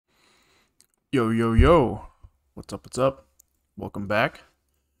Yo, yo, yo. What's up? What's up? Welcome back.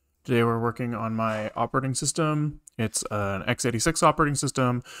 Today we're working on my operating system. It's an x86 operating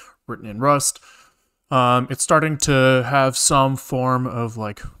system written in Rust. It's starting to have some form of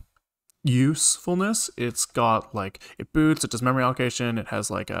like usefulness. It's got like, it boots, it does memory allocation, it has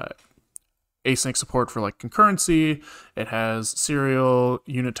like a async support for like concurrency, it has serial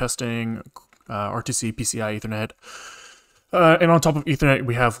unit testing, RTC, PCI, Ethernet. And on top of Ethernet,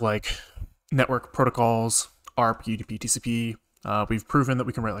 we have like network protocols, ARP, UDP, TCP. We've proven that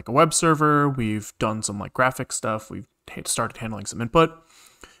we can write like a web server. We've done some like graphic stuff. We've started handling some input.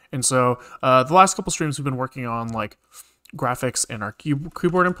 And so the last couple streams we've been working on like graphics and our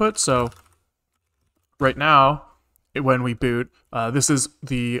keyboard input. So right now, when we boot, this is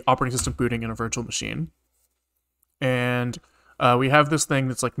the operating system booting in a virtual machine. And we have this thing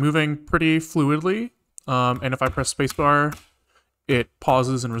that's like moving pretty fluidly. And if I press spacebar, it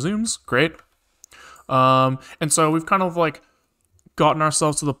pauses and resumes. Great. And so we've kind of like gotten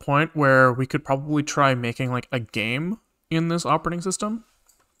ourselves to the point where we could probably try making like a game in this operating system.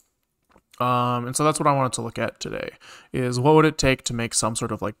 And so that's what I wanted to look at today, is what would it take to make some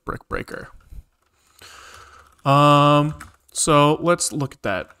sort of like Brickbreaker. So let's look at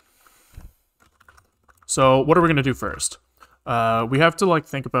that. So what are we going to do first? We have to like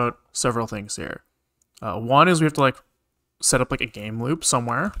think about several things here. One is we have to like set up like a game loop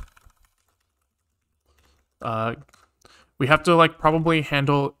somewhere. We have to like probably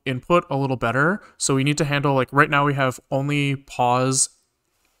handle input a little better. So we need to handle like right now we have only pause.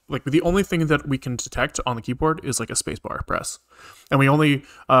 Like the only thing that we can detect on the keyboard is like a spacebar press. And we only,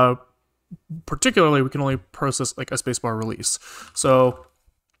 particularly we can only process like a spacebar release. So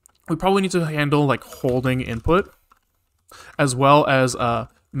we probably need to handle like holding input as well as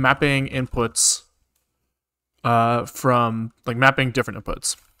mapping inputs from like mapping different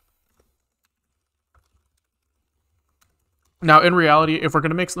inputs. Now, in reality, if we're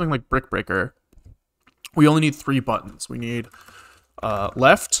going to make something like Brickbreaker, we only need 3 buttons. We need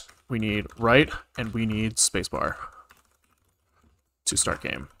left, we need right, and we need spacebar to start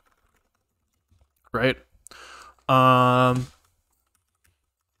game. Right? So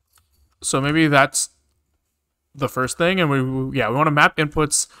maybe that's the first thing, and we want to map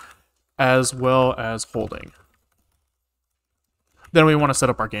inputs as well as holding. Then we want to set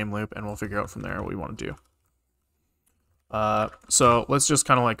up our game loop, and we'll figure out from there what we want to do. So let's just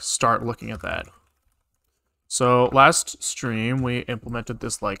kind of like start looking at that. So last stream we implemented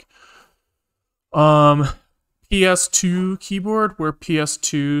this like PS2 keyboard, where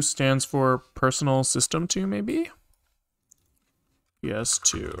PS2 stands for Personal System 2, maybe?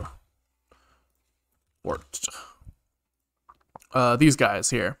 PS2. Port. These guys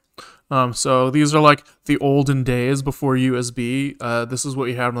here. So these are like the olden days before USB. This is what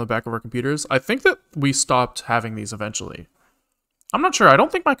we had on the back of our computers. I think that we stopped having these eventually. I'm not sure. I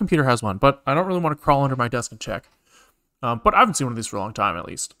don't think my computer has one, but I don't really want to crawl under my desk and check. But I haven't seen one of these for a long time, at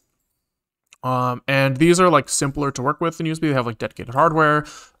least. And these are like simpler to work with than USB. They have like dedicated hardware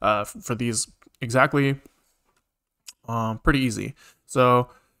for these exactly. Pretty easy. So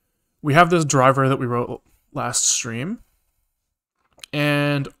we have this driver that we wrote last stream.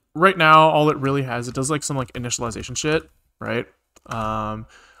 And right now, all it really has, it does like some like initialization shit, right?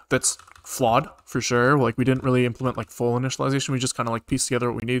 That's flawed for sure. Like we didn't really implement like full initialization. We just kind of like pieced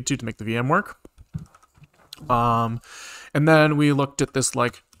together what we needed to make the VM work. And then we looked at this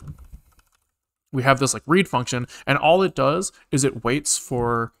like, we have this like read function, and all it does is it waits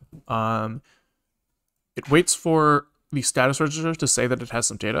for the status register to say that it has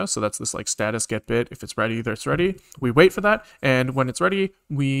some data. So that's this like status get bit. If it's ready, it's ready. We wait for that, and when it's ready,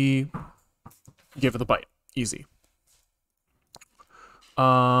 we give it a byte. Easy.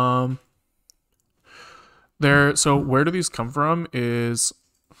 So where do these come from is,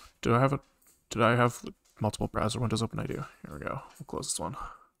 did I have multiple browser windows open? I do. Here we go. We'll close this one.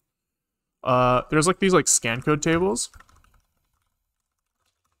 There's like these like scan code tables.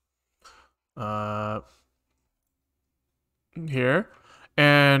 Here,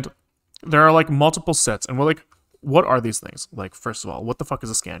 and there are like multiple sets, and we're like, what are these things? Like, first of all, what the fuck is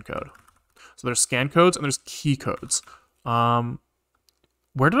a scan code? So there's scan codes and there's key codes. Where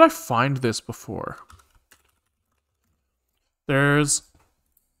did I find this before?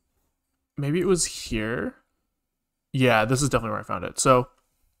 Maybe it was here. Yeah, this is definitely where I found it. So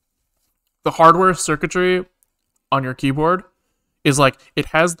the hardware circuitry on your keyboard is like, it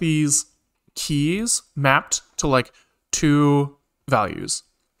has these keys mapped to like 2 values,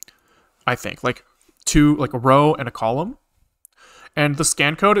 I think, like 2, like a row and a column. And the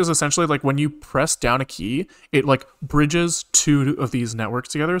scan code is essentially like when you press down a key, it like bridges two of these networks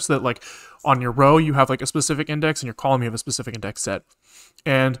together so that like on your row you have like a specific index and your column you have a specific index set.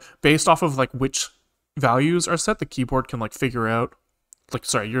 And based off of like which values are set, the keyboard can like figure out, like,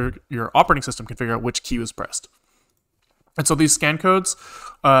 sorry, your operating system can figure out which key was pressed. And so these scan codes,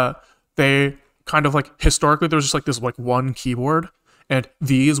 they kind of like, historically there was just like this like one keyboard, and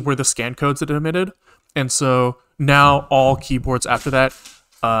these were the scan codes that it emitted. And so now all keyboards after that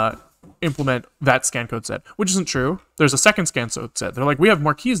implement that scan code set, which isn't true. There's a second scan code set. They're like, we have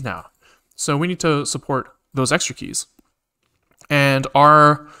more keys now, so we need to support those extra keys. And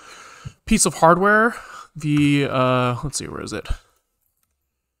our piece of hardware, the let's see, where is it?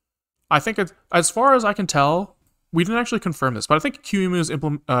 I think it's, as far as I can tell, we didn't actually confirm this, but I think QEMU is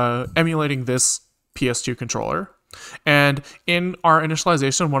emulating this PS2 controller. And in our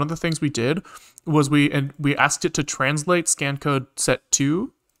initialization, one of the things we did was we asked it to translate scan code set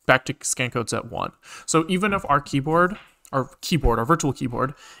 2 back to scan code set 1. So even if our virtual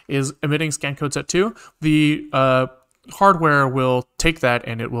keyboard is emitting scan code set 2, the hardware will take that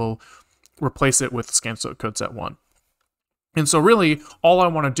and it will replace it with scan code set 1. And so really, all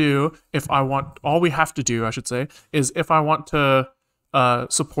we have to do, I should say, is if I want to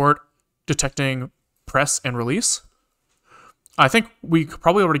support detecting press and release, I think we could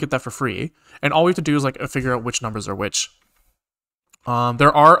probably already get that for free. And all we have to do is like figure out which numbers are which.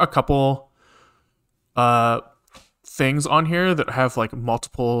 There are a couple things on here that have like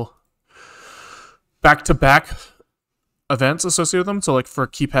multiple back-to-back events associated with them. So like for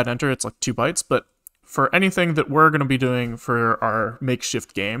keypad enter, it's like 2 bytes, but for anything that we're going to be doing for our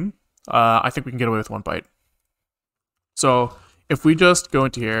makeshift game, I think we can get away with 1 byte. So if we just go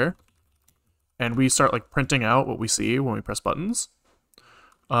into here and we start like printing out what we see when we press buttons,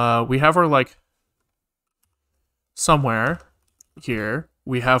 we have our like, somewhere here,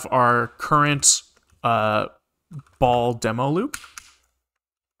 we have our current ball demo loop.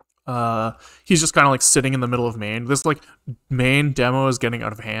 He's just kind of like sitting in the middle of main. This like main demo is getting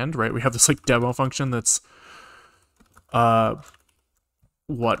out of hand, right? We have this like demo function that's for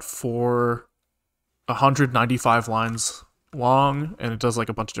 195 lines long, and it does like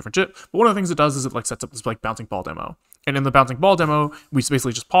a bunch of different shit. But one of the things it does is it like sets up this like bouncing ball demo. And in the bouncing ball demo, we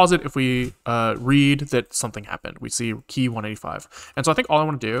basically just pause it if we read that something happened. We see key 185. And so I think all I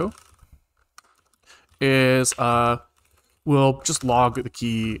want to do is we'll just log the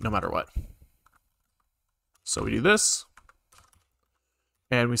key no matter what. So we do this,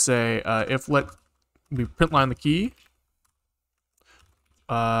 and we say we print line the key.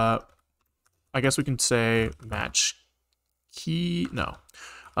 I guess we can say match key. No,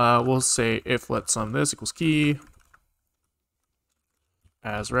 we'll say if let sum this equals key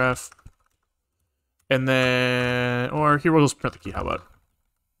as ref, and then, or here we'll just print the key. How about?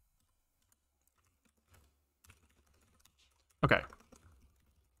 Okay,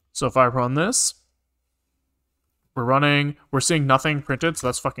 so if I run this, we're seeing nothing printed, so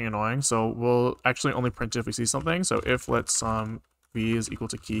that's fucking annoying. So we'll actually only print it if we see something. So if let sum v is equal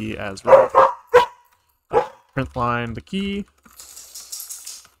to key as ref, print line the key,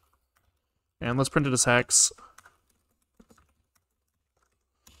 and let's print it as hex.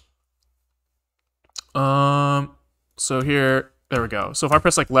 So here, there we go. So if I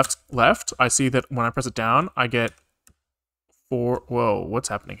press like left, I see that when I press it down, I get whoa, what's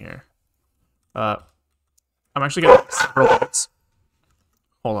happening here? I'm actually getting several bytes.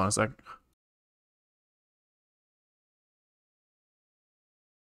 Hold on a sec.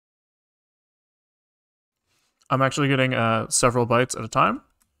 I'm actually getting several bytes at a time.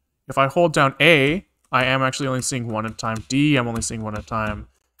 If I hold down A, I am actually only seeing 1 at a time. D, I'm only seeing 1 at a time.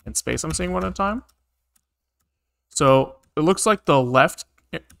 And space, I'm seeing 1 at a time. So it looks like the left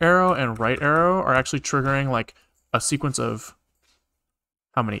arrow and right arrow are actually triggering like a sequence of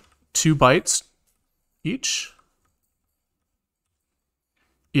how many? 2 bytes each?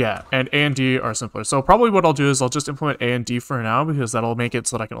 Yeah, and A and D are simpler. So probably what I'll do is I'll just implement A and D for now, because that'll make it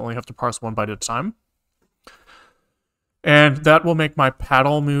so that I can only have to parse 1 byte at a time. And that will make my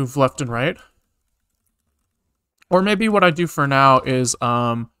paddle move left and right. Or maybe what I do for now is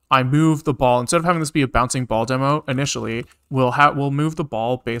I move the ball, instead of having this be a bouncing ball demo initially, we'll move the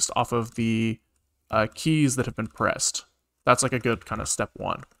ball based off of the keys that have been pressed. That's like a good kind of step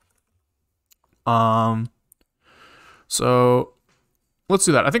 1. So let's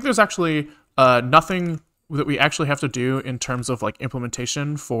do that. I think there's actually nothing that we actually have to do in terms of like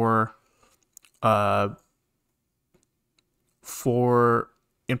implementation for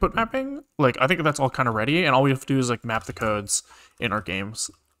input mapping. Like, I think that's all kind of ready, and all we have to do is like map the codes in our game.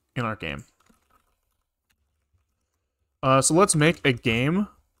 So let's make a game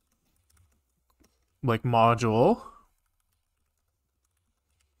like module.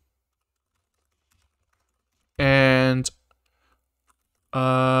 And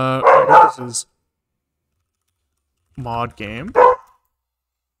this is mod game.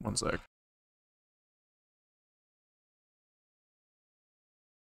 One sec.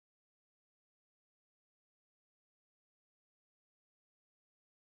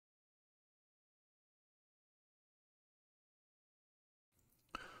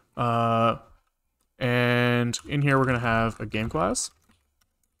 And in here we're gonna have a game class,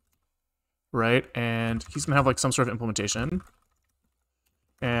 right? And he's gonna have like some sort of implementation.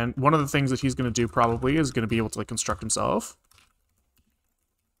 And one of the things that he's gonna do probably is gonna be able to like construct himself.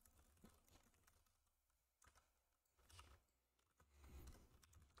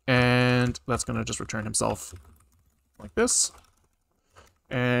 And that's gonna just return himself like this.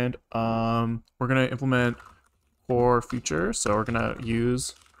 And we're gonna implement for future. So we're gonna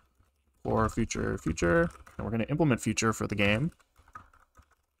use for future, and we're gonna implement future for the game.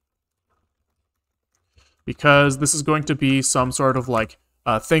 Because this is going to be some sort of like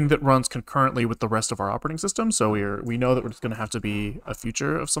thing that runs concurrently with the rest of our operating system. So we know that we're just gonna have to be a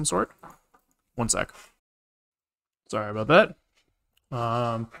future of some sort. One sec. Sorry about that.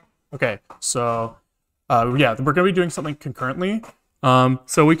 Okay, so yeah, we're gonna be doing something concurrently.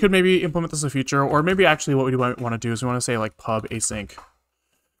 So we could maybe implement this as a feature, or maybe actually what we want to do is we want to say like pub async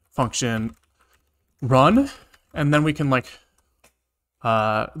function run, and then we can like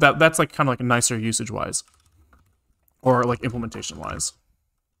that's like kind of like nicer usage wise, or like implementation wise.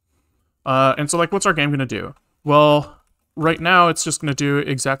 And so like what's our game gonna do? Well, right now it's just gonna do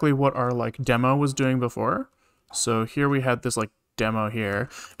exactly what our like demo was doing before. So here we had this like demo here,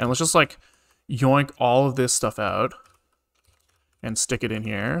 and let's just like yoink all of this stuff out and stick it in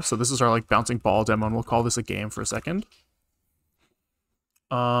here. So this is our like bouncing ball demo, and we'll call this a game for a second.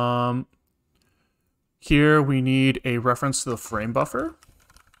 Here we need a reference to the frame buffer,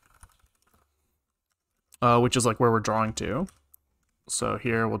 which is like where we're drawing to. So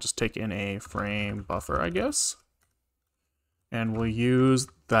here we'll just take in a frame buffer, I guess. And we'll use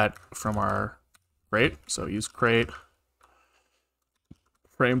that from our crate. So use crate,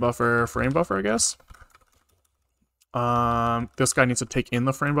 frame buffer, I guess. This guy needs to take in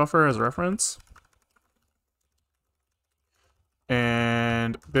the frame buffer as a reference.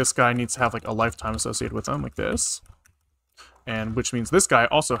 And this guy needs to have like a lifetime associated with him, like this. And which means this guy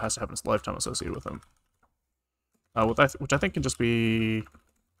also has to have his lifetime associated with him. Which I think can just be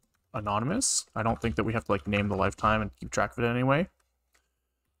anonymous. I don't think that we have to like name the lifetime and keep track of it anyway.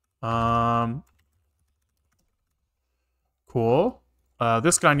 Cool.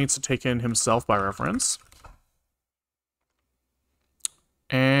 This guy needs to take in himself by reference.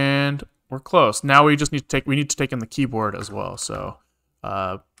 And we're close. Now we just need to take in the keyboard as well. So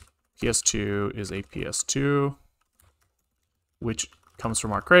PS2 is a PS2, which comes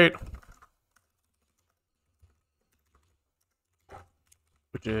from our crate,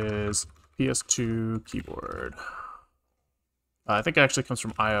 which is PS2 keyboard. I think it actually comes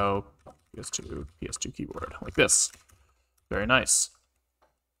from IO PS2 keyboard, like this. Very nice.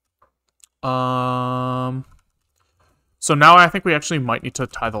 So now I think we actually might need to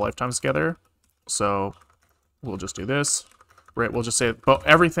tie the lifetimes together. So we'll just do this. Right, we'll just say, but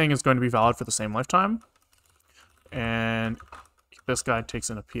everything is going to be valid for the same lifetime. And this guy takes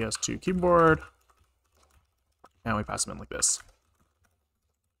in a PS2 keyboard. And we pass him in like this.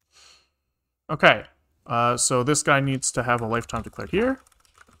 Okay, so this guy needs to have a lifetime declared here.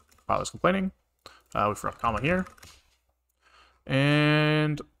 Filer's complaining. We forgot a comma here.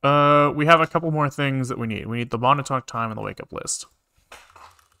 And we have a couple more things that we need. We need the monotonic time and the wake up list.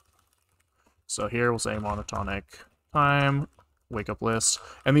 So here we'll say monotonic time, wake up list.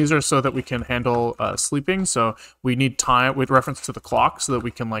 And these are so that we can handle sleeping. So we need time with reference to the clock so that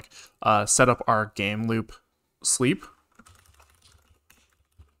we can like set up our game loop sleep,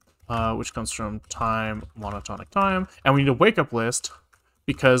 which comes from time, monotonic time. And we need a wake up list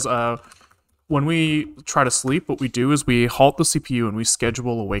because when we try to sleep, what we do is we halt the CPU and we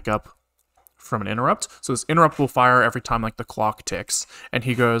schedule a wake up from an interrupt. So this interrupt will fire every time like the clock ticks. And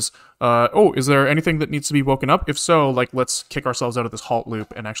he goes, oh, is there anything that needs to be woken up? If so, like let's kick ourselves out of this halt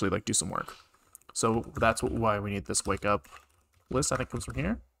loop and actually like do some work. So that's why we need this wake up list. I think comes from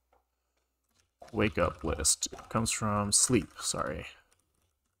here. Wake up list comes from sleep, sorry.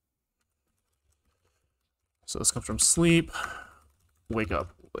 So this comes from sleep, wake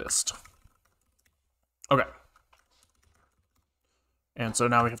up list. Okay. And so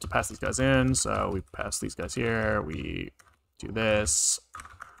now we have to pass these guys in. So we pass these guys here. We do this.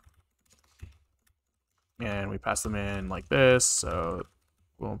 and we pass them in like this. So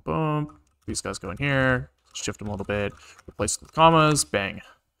boom, boom. These guys go in here. Shift them a little bit. Replace them with commas. Bang.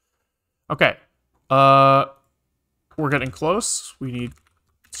 Okay. We're getting close. We need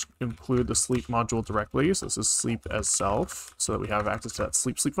to include the sleep module directly. So this is sleep as self, so that we have access to that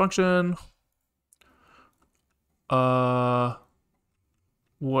sleep function. What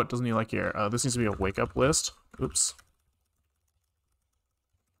doesn't he like here? This needs to be a wake up list. Oops.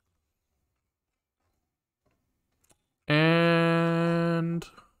 And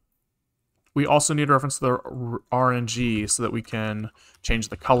we also need a reference to the RNG so that we can change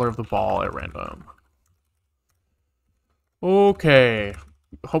the color of the ball at random. Okay.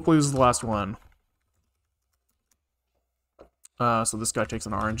 Hopefully this is the last one. So this guy takes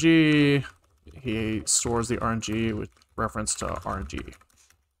an RNG. He stores the RNG with reference to RNG.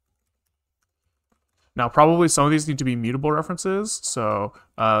 Now, probably some of these need to be mutable references. So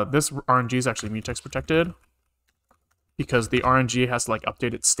this RNG is actually mutex protected, because the RNG has to like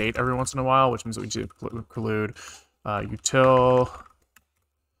update its state every once in a while, which means that we need to include util.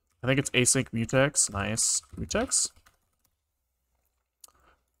 I think it's async mutex. Nice. Mutex.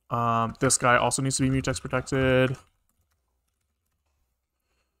 This guy also needs to be mutex protected.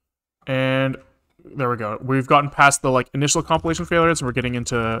 And there we go. We've gotten past the like initial compilation failures, and we're getting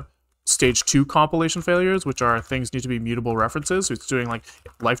into stage 2 compilation failures, which are things need to be mutable references. So it's doing like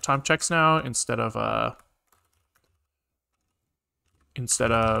lifetime checks now instead of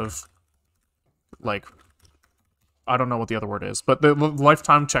like, I don't know what the other word is, but the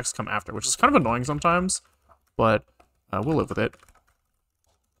lifetime checks come after, which is kind of annoying sometimes, but we'll live with it.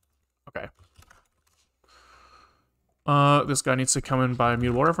 Okay. This guy needs to come in by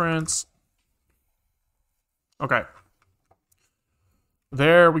mutable reference. Okay.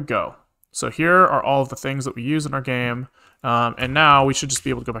 There we go. So here are all of the things that we use in our game, and now we should just be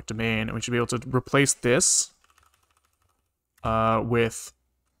able to go back to main, and we should be able to replace this with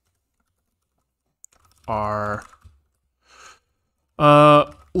our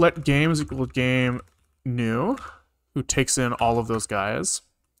let games equal game new, who takes in all of those guys,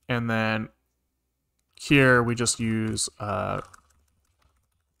 and then here we just use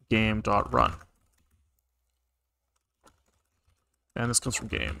game.run. And this comes from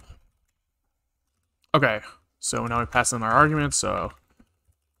game. Okay, so now we pass in our arguments, so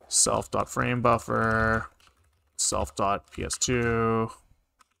self.framebuffer, self.ps2,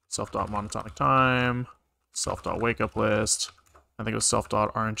 self.monotonic time, self.wakeuplist. I think it was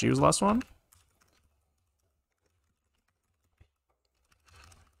self.rng was the last one.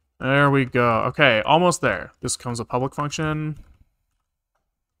 There we go. Okay, almost there. This becomes a public function.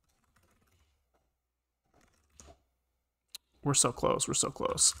 We're so close. We're so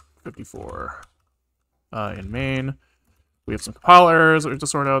close. 54 in main. We have some compilers that we have to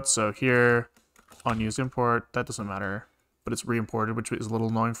sort out. So here, unused import, that doesn't matter, but it's re-imported, which is a little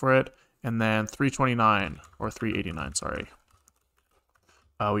annoying for it. And then 329, or 389, sorry.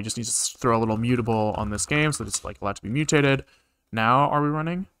 We just need to throw a little mutable on this game so that it's like allowed to be mutated. Now, are we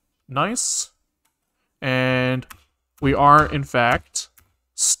running? Nice. And we are, in fact,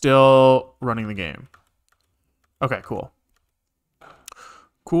 still running the game. Okay, cool.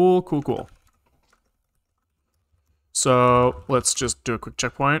 Cool. So let's just do a quick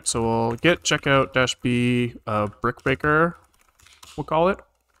checkpoint. So we'll get checkout-b Brickbreaker, we'll call it,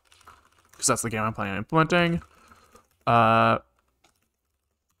 because that's the game I'm planning on implementing.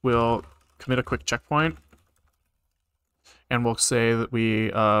 We'll commit a quick checkpoint, and we'll say that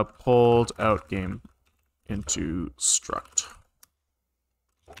we pulled out game into struct.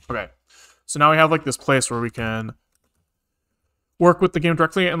 Okay, so now we have like this place where we can work with the game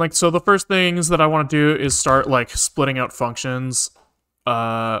directly, and like, so the first things that I want to do is start like splitting out functions,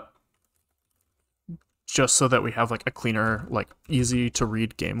 just so that we have like a cleaner, like easy to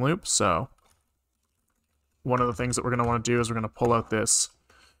read game loop. So one of the things that we're going to want to do is we're going to pull out this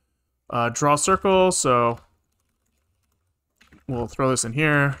draw circle. So we'll throw this in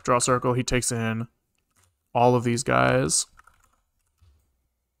here, draw circle. He takes in all of these guys,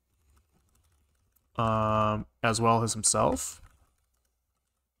 as well as himself.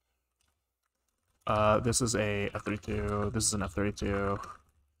 This is a F32, this is an F32,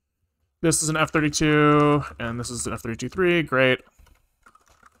 this is an F32, and this is an F32-3, great.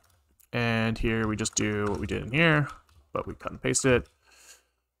 And here we just do what we did in here, but we cut and paste it.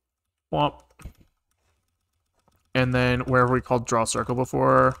 Womp. And then wherever we called draw circle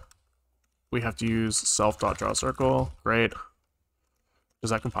before, we have to use self.drawCircle, great. Does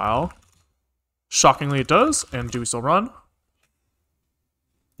that compile? Shockingly it does, and do we still run?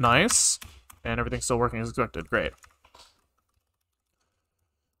 Nice. And everything's still working as expected. Great.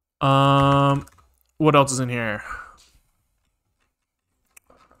 what else is in here?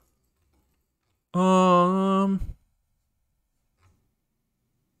 Yeah,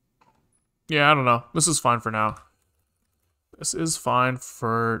 I don't know. This is fine for now. This is fine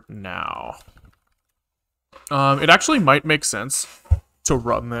for now. It actually might make sense to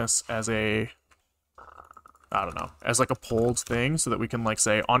run this as a, I don't know, as like a pulled thing so that we can like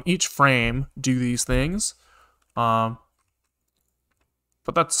say on each frame do these things. But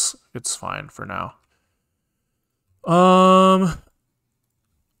it's fine for now.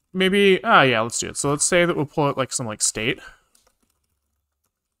 Maybe, yeah, let's do it. So let's say that we'll pull out like some like state.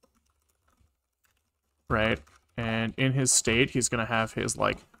 Right? And in his state, he's gonna have his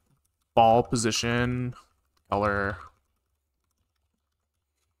like ball position, color,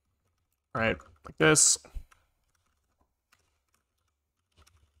 right? Like this.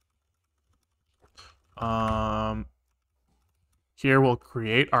 Here we'll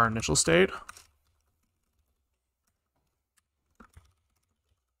create our initial state.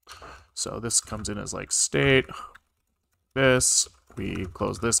 So this comes in as like state, this, we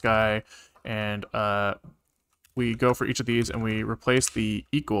close this guy, and we go for each of these and we replace the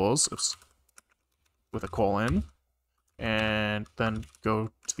equals with a colon, and then go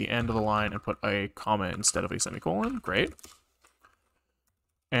to the end of the line and put a comma instead of a semicolon. Great.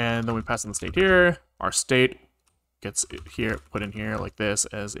 And then we pass in the state here. Our state gets here, put in here like this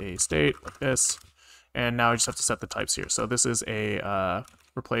as a state, like this. And now I just have to set the types here. So this is a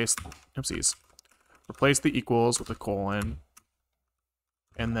replace the equals with a colon,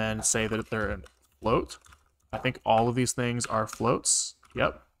 and then say that they're a float. I think all of these things are floats.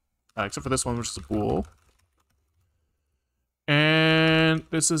 Yep. Except for this one, which is a bool. And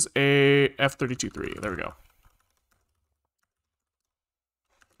this is a F32.3. There we go.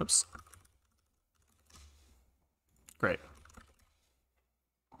 Oops. Great.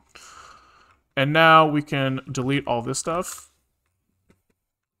 And now we can delete all this stuff.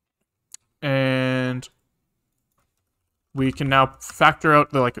 And we can now factor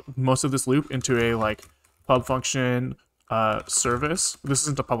out the most of this loop into a pub function service. This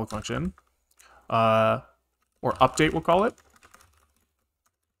isn't a public function. Or update, we'll call it.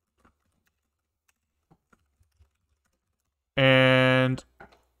 And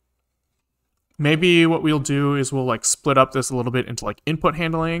maybe what we'll do is we'll split up this a little bit into input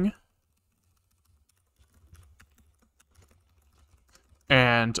handling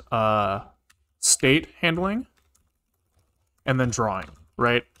and state handling, and then drawing,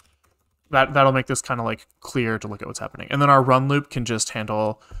 right? That'll make this kind of clear to look at what's happening. And then our run loop can just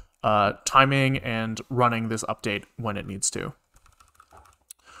handle timing and running this update when it needs to.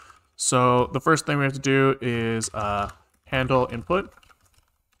 So the first thing we have to do is handle input.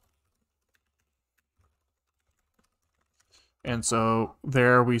 And so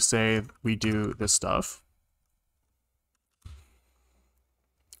there we say we do this stuff,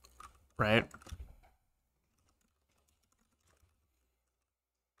 right?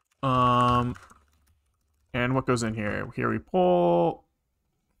 And what goes in here? Here we pull.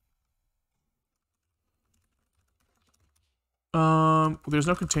 There's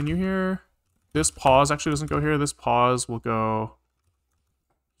no continue here. This pause actually doesn't go here. This pause will go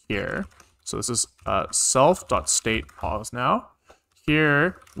here. So this is self.state pause now.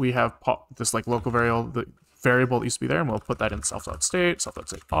 Here we have this local variable, the variable that used to be there, and we'll put that in self.state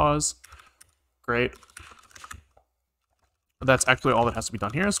pause. Great. That's actually all that has to be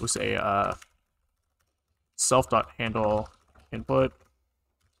done here. So we say self.handle input.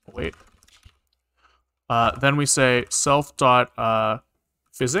 Wait. Then we say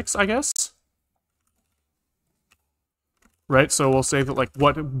self.physics, I guess. Right, so we'll say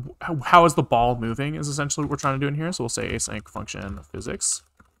that how is the ball moving is essentially what we're trying to do in here. So we'll say async function physics.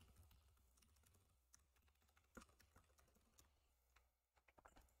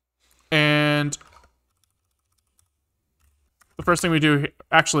 And the first thing we do,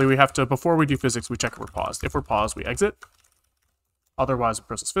 actually we have to, before we do physics, we check if we're paused. If we're paused, we exit. Otherwise, we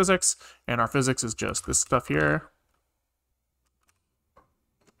process physics, and our physics is just this stuff here.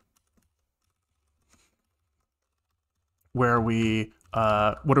 Where we,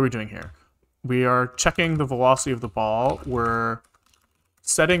 what are we doing here? We are checking the velocity of the ball. We're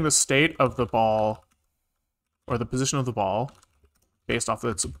setting the state of the ball, or the position of the ball, based off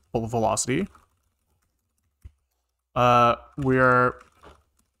of its velocity. We're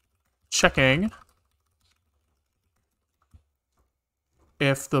checking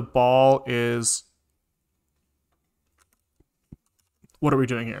if the ball is, what are we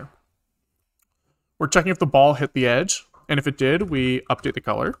doing here? We're checking if the ball hit the edge. And if it did, we update the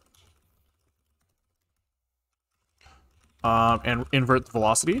color. And invert the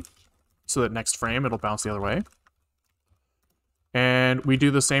velocity. so that next frame it'll bounce the other way. And we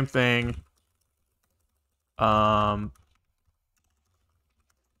do the same thing.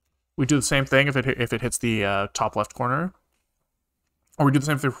 We do the same thing if it hits the top left corner, or we do the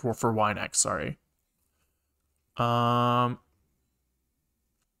same thing for Y and X. Sorry.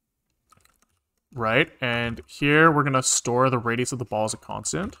 Right, and here we're gonna store the radius of the ball as a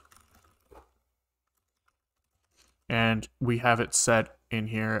constant, and we have it set in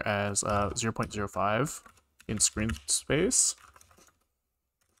here as 0.05 in screen space.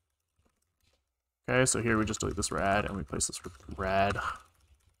 Okay, so here we just delete this rad and we place this rad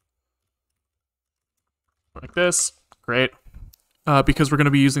like this. Great, because we're going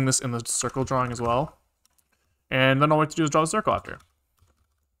to be using this in the circle drawing as well. And then all we have to do is draw the circle after.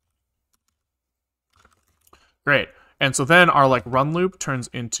 Great, and so then our like run loop turns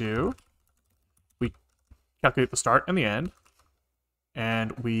into, we calculate the start and the end,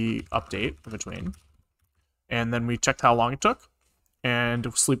 and we update in between, and then we check how long it took,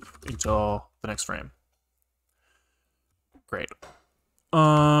 and sleep until the next frame. Great.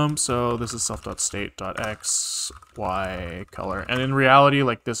 So this is self.state.x, y, color. And in reality,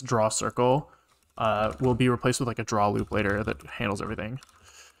 like this draw circle will be replaced with like a draw loop later that handles everything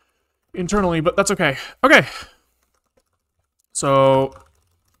internally, but that's okay. Okay. So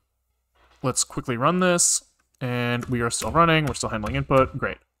let's quickly run this, and we are still running. We're still handling input.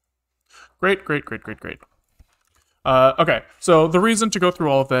 Great. Great, great, great, great, great. Okay, so the reason to go through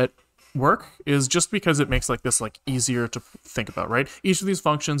all of that work is just because it makes like this like easier to think about, right? Each of these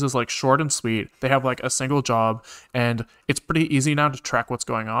functions is like short and sweet. They have like a single job, and it's pretty easy now to track what's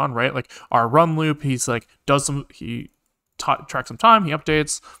going on, right? Like our run loop, he's like tracks some time, he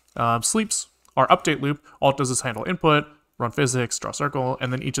updates, sleeps. Our update loop, all it does is handle input, run physics, draw circle,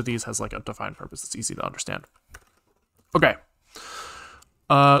 and then each of these has like a defined purpose that's easy to understand. Okay.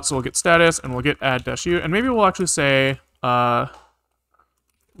 So we'll get status, and we'll get add-u, and maybe we'll actually say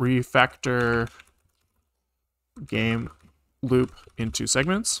refactor game loop into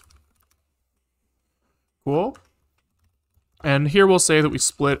segments. Cool. And here we'll say that we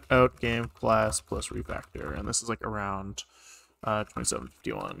split out game class plus refactor, and this is like around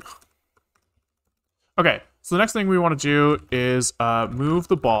 2751. Okay, so the next thing we want to do is move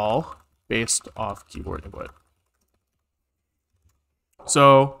the ball based off keyboard input.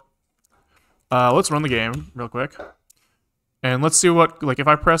 So let's run the game real quick, and let's see what, like if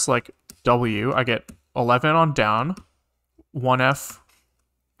I press like W, I get 11 on down, 1F.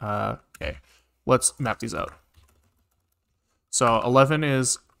 Okay, let's map these out. So 11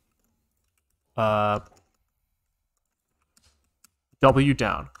 is W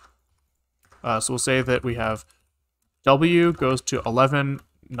down. So we'll say that we have W goes to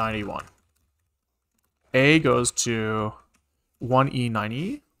 1191. A goes to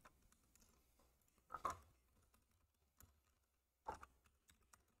 1E9E.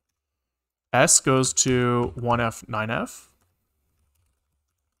 S goes to 1F9F.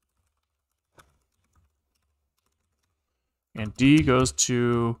 And D goes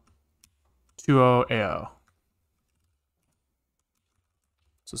to 20AO.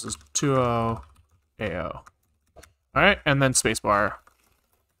 So this is 20AO. All right, and then spacebar.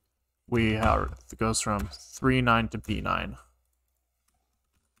 It goes from 3.9 to B9.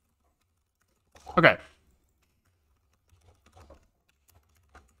 Okay.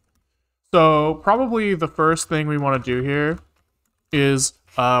 So probably the first thing we want to do here is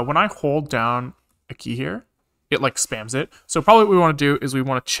when I hold down a key here, it like spams it. So probably what we want to do is we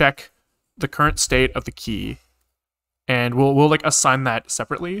want to check the current state of the key, and we'll like assign that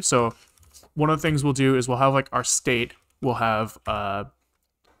separately. So one of the things we'll do is we'll have like our state, we'll have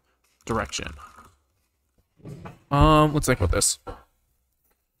direction. Let's think about this.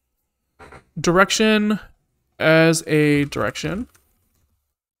 Direction as a direction.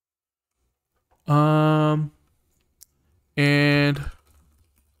 And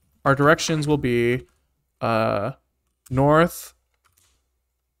our directions will be north,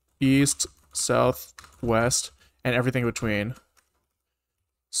 east, south, west, and everything in between.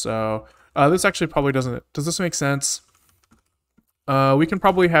 So this actually probably doesn't, does this make sense? We can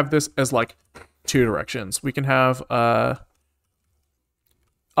probably have this as like two directions. We can have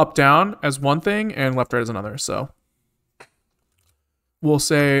up down as one thing and left right as another. So we'll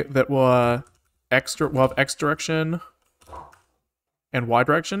say that we'll have X direction and Y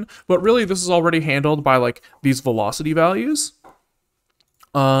direction, but really this is already handled by like these velocity values.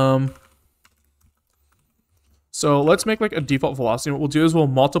 So let's make like a default velocity. What we'll do is we'll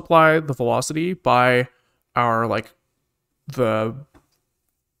multiply the velocity by our like the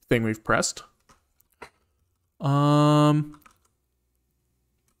thing we've pressed.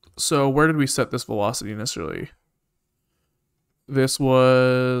 So where did we set this velocity initially? This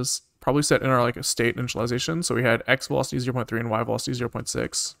was probably set in our like state initialization. So we had x velocity 0.3 and y velocity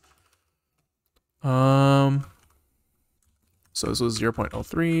 0.6. So this was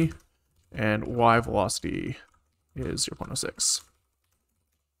 0.03 and y velocity is 0.06.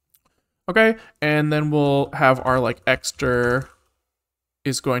 Okay, and then we'll have our like xdir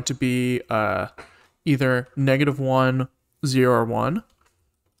is going to be either -1, 0, or 1.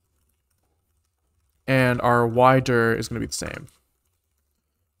 And our ydir is going to be the same.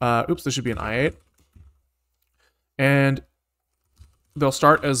 Oops, this should be an I8. And they'll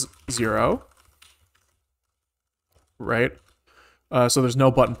start as 0, right? So there's no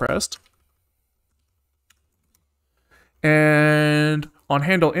button pressed. And on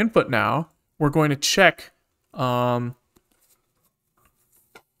handle input now, we're going to check. We're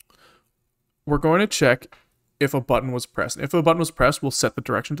going to check if a button was pressed. If a button was pressed, we'll set the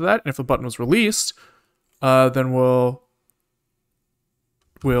direction to that. And if a button was released, then we'll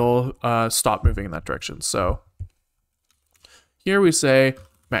stop moving in that direction. So here we say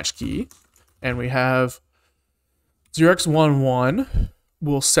match key, and we have 0x11.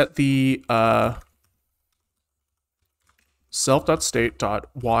 We'll set the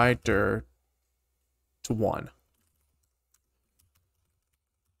self.state.ydir to 1.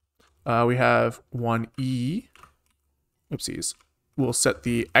 We have 1e. Oopsies. We'll set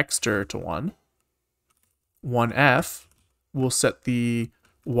the xdir to 1. 1f. We'll set the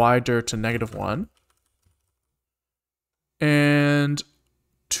ydir to -1. And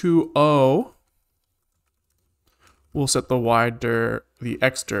 2o. We'll set the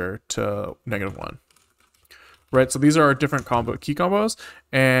xdir to -1. Right, so these are our different key combos,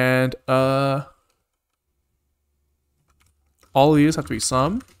 and all of these have to be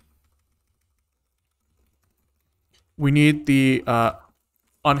sum. We need the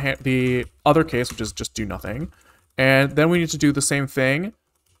other case, which is just do nothing, and then we need to do the same thing,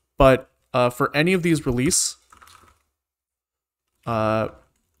 but for any of these release, I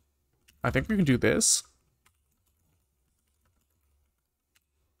think we can do this.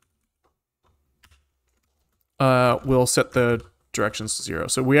 We'll set the directions to 0.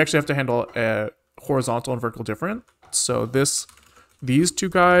 So we actually have to handle a horizontal and vertical different. So these two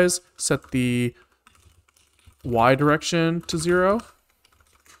guys set the y direction to 0.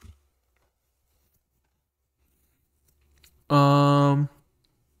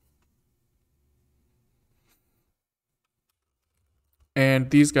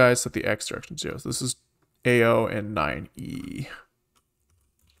 And these guys set the x direction to 0. So this is AO and 9E.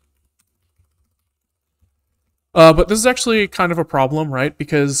 But this is actually kind of a problem, right?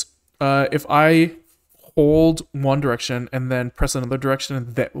 Because if I hold one direction and then press another direction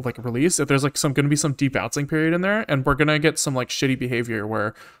and that like release, if there's like going to be some debouncing period in there, and we're gonna get some like shitty behavior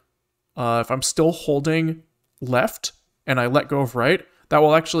where if I'm still holding left and I let go of right, that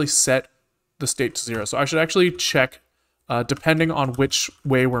will actually set the state to 0. So I should actually check, depending on which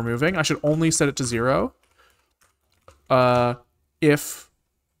way we're moving, I should only set it to 0. I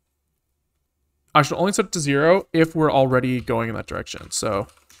should only set it to 0 if we're already going in that direction. So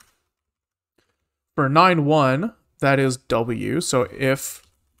for 9.1, that is W. So if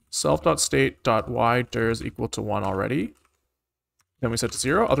self.state.ydir is equal to 1 already, then we set to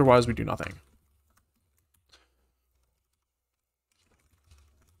 0. Otherwise, we do nothing.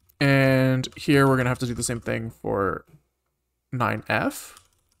 And here we're going to have to do the same thing for 9f,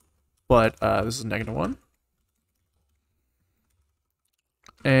 but this is -1.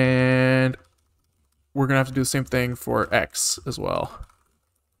 And we're going to have to do the same thing for x as well.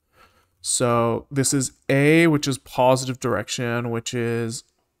 So this is A, which is positive direction, which is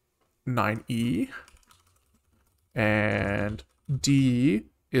 9e. And D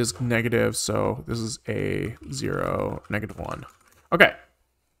is negative, so this is A, 0, -1. Okay.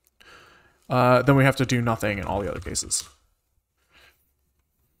 Then we have to do nothing in all the other cases.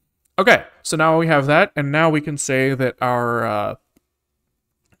 Okay, so now we have that, and now we can say that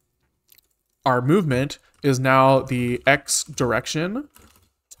our movement is now the x direction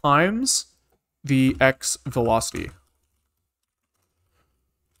times the x velocity.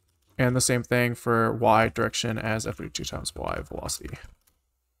 And the same thing for y direction as f2 times y velocity.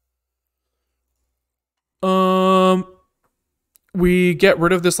 We get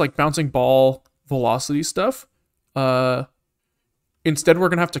rid of this like bouncing ball velocity stuff. Instead, we're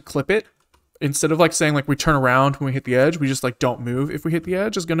gonna have to clip it. Instead of like saying like we turn around when we hit the edge, we just like don't move if we hit the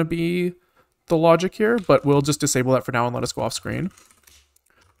edge is gonna be the logic here, but we'll just disable that for now and let us go off screen.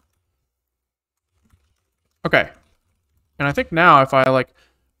 Okay. And I think now if I like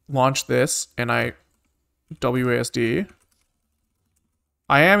launch this and I WASD,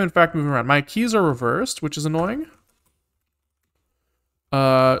 I am in fact moving around. My keys are reversed, which is annoying.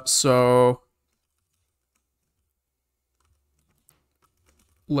 So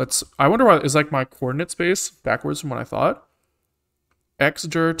I wonder why is like my coordinate space backwards from what I thought.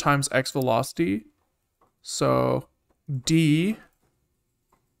 Xdir times x velocity. So d,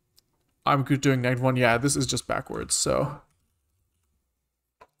 I'm doing -1. Yeah, this is just backwards. So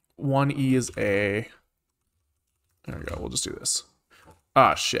 1e is a, there we go. We'll just do this.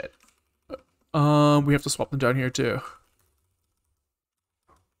 Ah, shit. We have to swap them down here too.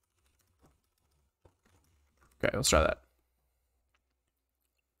 Okay, let's try that.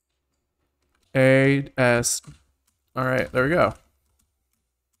 A, S. All right, there we go.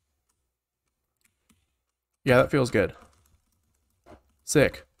 Yeah, that feels good.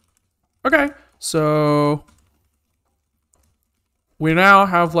 Sick. Okay, so we now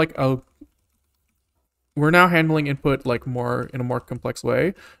have like we're now handling input like in a more complex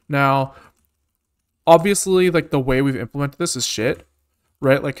way. Now, obviously, like the way we've implemented this is shit,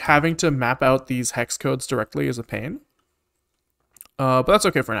 right? Like having to map out these hex codes directly is a pain. But that's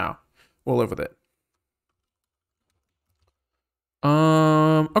okay for now. We'll live with it.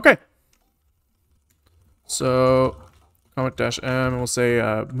 Okay. So comment -m and we'll say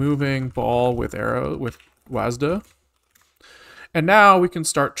moving ball with arrow with WASDA. And now we can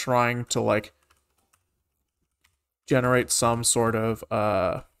start trying to like generate some sort of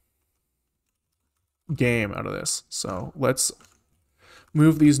game out of this. So let's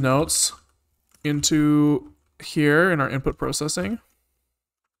move these notes into here in our input processing.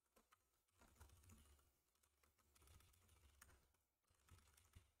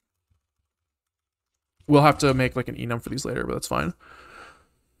 We'll have to make like an enum for these later, but that's fine.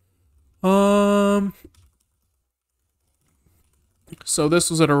 So this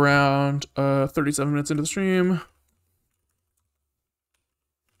was at around 37 minutes into the stream.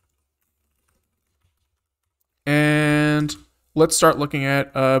 And let's start looking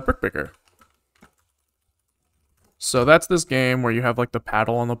at Brickbreaker. So that's this game where you have like the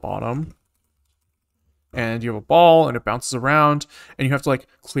paddle on the bottom. And you have a ball and it bounces around and you have to like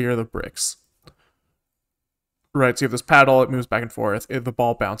clear the bricks. Right, so you have this paddle, it moves back and forth. If the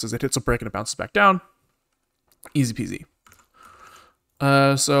ball bounces, it hits a brick and it bounces back down. Easy peasy.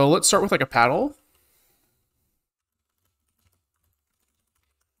 So let's start with like a paddle.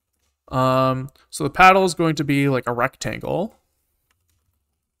 So the paddle is going to be like a rectangle.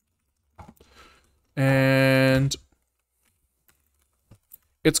 And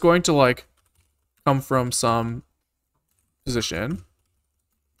it's going to like come from some position.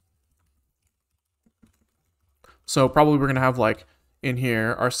 So probably we're going to have like in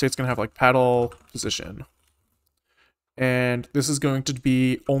here, our state's going to have like paddle position. And this is going to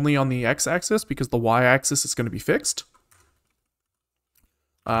be only on the x-axis because the y-axis is going to be fixed.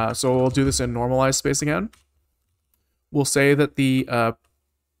 So we'll do this in normalized space again. We'll say that the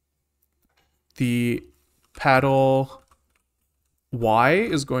paddle y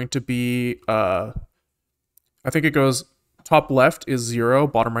is going to be, I think it goes top left is 0,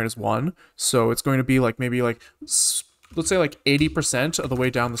 bottom right is 1. So it's going to be like maybe like, let's say like 80% of the way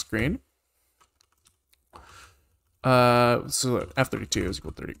down the screen. So F32 is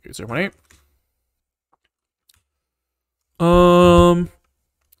equal to 0.8.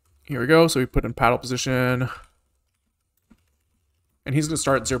 Here we go. So we put in paddle position. And he's going to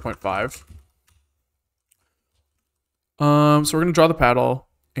start at 0.5. So we're going to draw the paddle.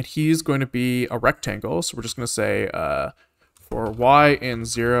 And he's going to be a rectangle. So we're just going to say for y in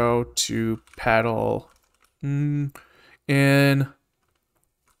 0 to paddle in,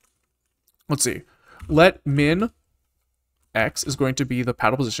 let's see, let min x is going to be the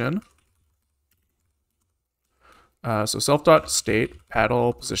paddle position. So self.state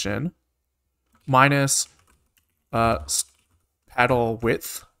paddle position minus paddle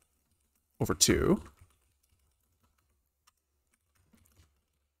width over 2.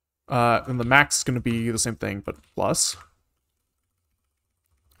 And the max is going to be the same thing, but plus.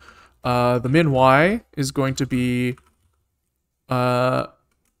 The min y is going to be paddle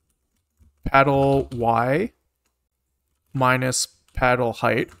y minus paddle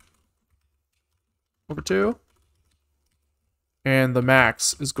height over 2. And the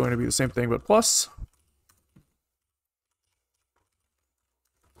max is going to be the same thing, but plus.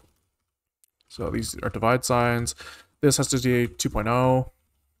 So these are divide signs. This has to be 2.0.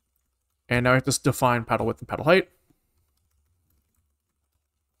 And now we have to define paddle width and paddle height.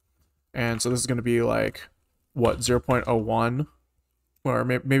 And so this is going to be like, what, 0.01? Or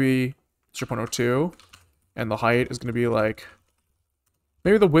maybe 0.02. And the height is going to be like,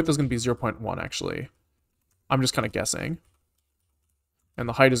 maybe the width is going to be 0.1 actually. I'm just kind of guessing. And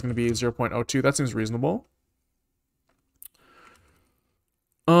the height is going to be 0.02. That seems reasonable.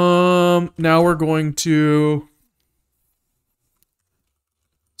 Now we're going to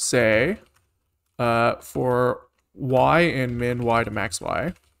say for y in min y to max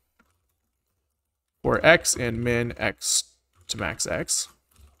y, for x in min x to max x,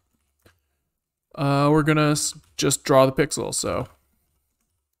 we're gonna just draw the pixel. So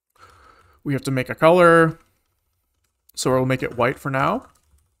we have to make a color. So we'll make it white for now.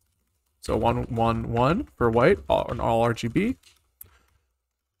 So 1, 1, 1 for white, all RGB.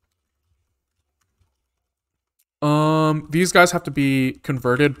 These guys have to be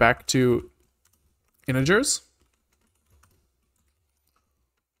converted back to integers.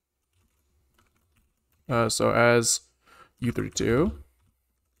 So as U32.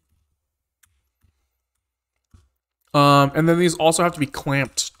 And then these also have to be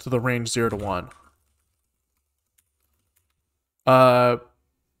clamped to the range 0 to 1.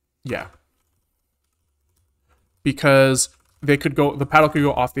 Yeah. Because they could go, the paddle could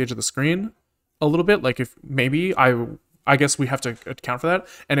go off the edge of the screen a little bit. Like if maybe, I guess we have to account for that.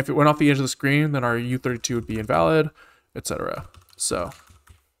 And if it went off the edge of the screen, then our U32 would be invalid, etc. So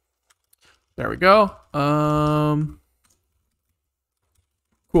there we go.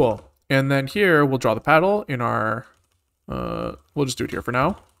 Cool. And then here we'll draw the paddle in our, we'll just do it here for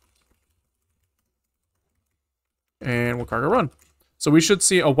now. And we'll cargo run. So we should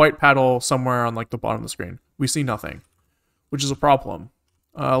see a white paddle somewhere on like the bottom of the screen. We see nothing, which is a problem.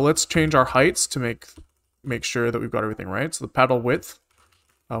 Let's change our heights to make sure that we've got everything right. So the paddle width,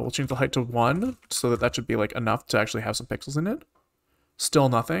 we'll change the height to 1 so that should be like enough to actually have some pixels in it. Still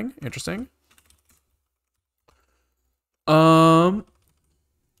nothing. Interesting. So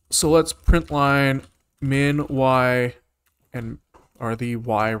let's print line min y or the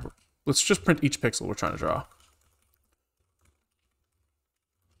y. Let's just print each pixel we're trying to draw.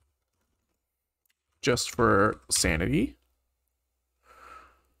 Just for sanity.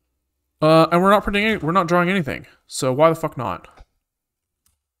 And we're not drawing anything. So why the fuck not?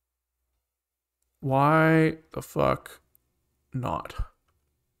 Why the fuck not?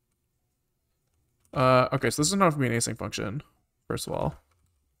 Okay, so this is not going to be an async function, first of all.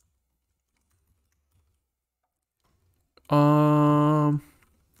 Cargo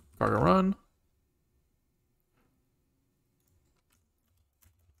run.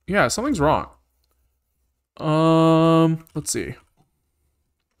 Yeah, something's wrong. Let's see.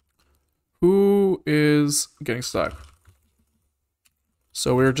 Who is getting stuck?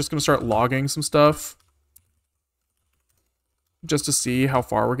 So we're just going to start logging some stuff just to see how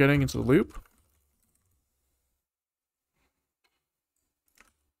far we're getting into the loop.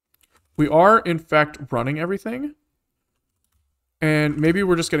 We are, in fact, running everything. And maybe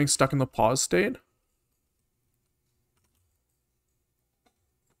we're just getting stuck in the pause state.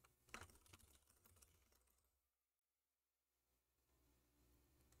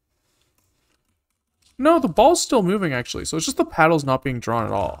 No, the ball's still moving, actually. So it's just the paddle's not being drawn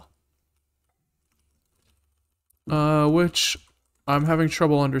at all. Which I'm having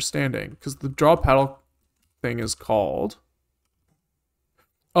trouble understanding. Because the draw paddle thing is called...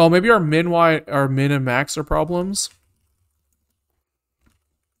 Oh, maybe our min and max are problems.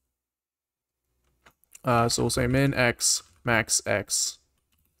 So we'll say min x, max x.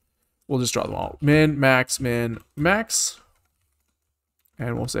 We'll just draw them all. Min, max, max.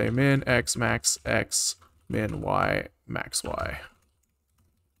 And we'll say min x, max x, min y, max y.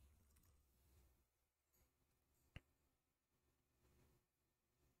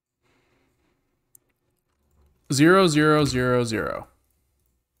 Zero, zero, zero, zero.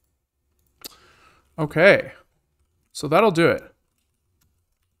 Okay. So that'll do it.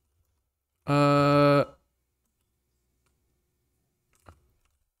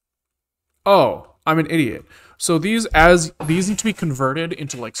 Oh, I'm an idiot. So these need to be converted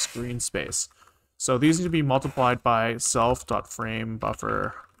into like screen space. So these need to be multiplied by self.frame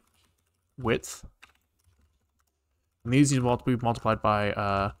buffer width. And these need to be multiplied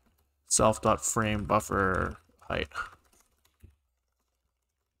by self.frame buffer height.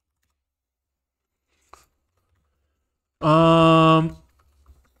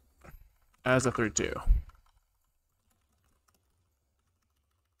 As a 32.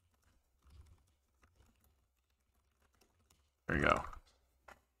 There you go.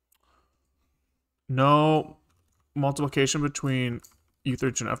 No multiplication between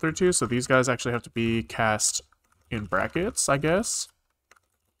U32 and F32, so these guys actually have to be cast in brackets, I guess.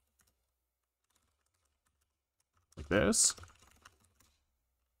 Like this.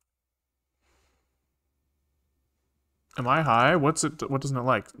 Am I high? What doesn't it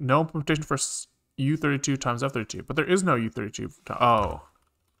like? No implementation for U32 times F32, but there is no U32.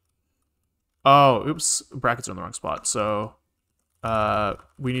 Oh, oops, brackets are in the wrong spot. So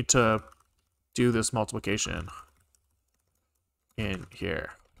we need to do this multiplication in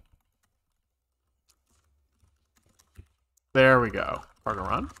here. There we go. Park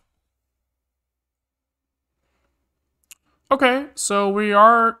run. Okay, so we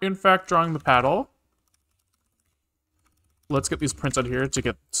are in fact drawing the paddle. Let's get these prints out here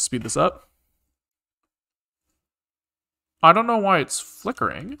to speed this up. I don't know why it's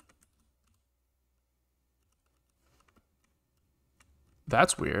flickering.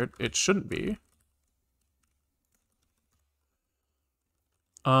 That's weird. It shouldn't be.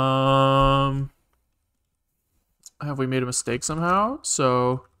 Have we made a mistake somehow?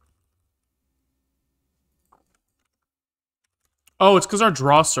 So, oh, it's because our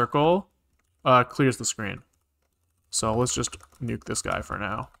draw circle clears the screen. So let's just nuke this guy for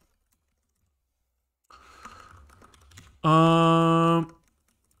now.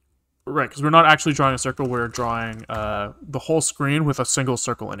 Right, because we're not actually drawing a circle, we're drawing the whole screen with a single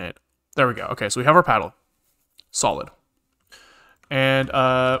circle in it. There we go. Okay, so we have our paddle. Solid. And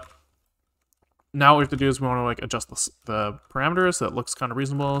now what we have to do is we want to like adjust the parameters so that looks kind of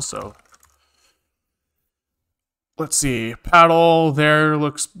reasonable. So let's see. Paddle there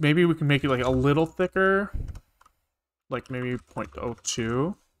looks, maybe we can make it like a little thicker. Like maybe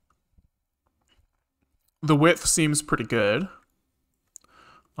 0.02. The width seems pretty good.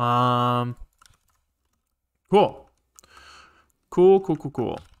 Cool.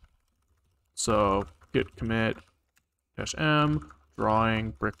 Cool. So git commit -m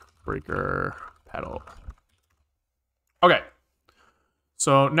drawing Brickbreaker paddle. Okay.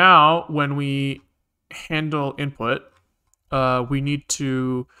 So now when we handle input, we need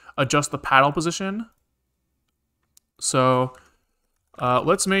to adjust the paddle position. So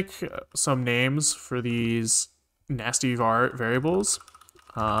let's make some names for these nasty var variables.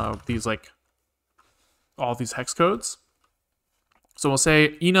 These like all these hex codes. So we'll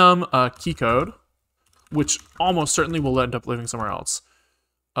say enum key code, which almost certainly will end up living somewhere else.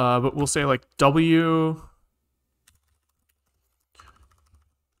 But we'll say like W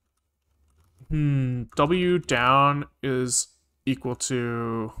down is equal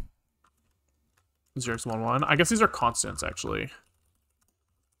to 0x11. I guess these are constants actually.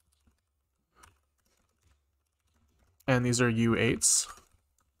 And these are U8s.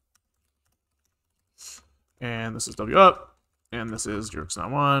 And this is W up. And this is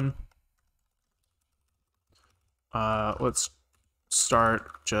 0x91. Let's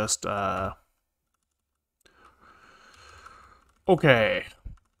start just okay.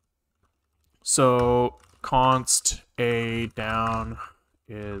 So const a down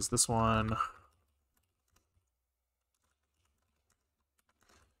is this one.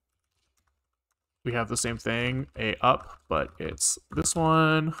 We have the same thing, a up, but it's this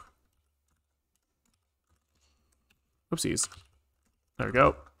one. Oopsies. There we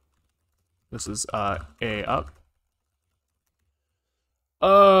go. This is a up.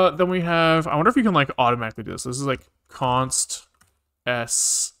 Then we have, I wonder if you can like automatically do this. This is like const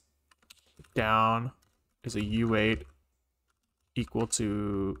s down is a U8 equal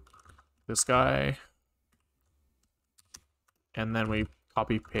to this guy. And then we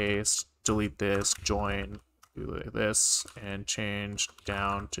copy paste, delete this, join, do this, and change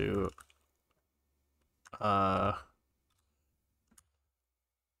down to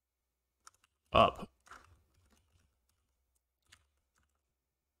up.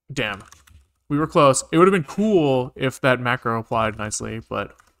 Damn. We were close. It would have been cool if that macro applied nicely,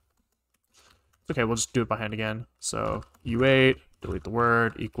 but it's okay, we'll just do it by hand again. So U8, delete the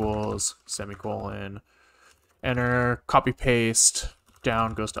word, equals, semicolon, enter, copy paste,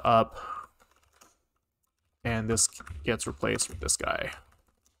 down goes to up, and this gets replaced with this guy.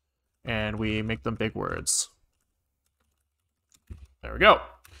 And we make them big words. There we go.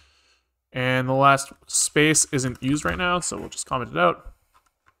 And the last space isn't used right now, so we'll just comment it out.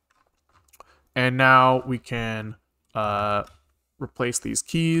 And now we can replace these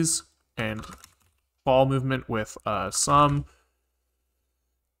keys and ball movement with some.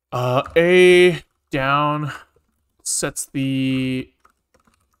 A down sets the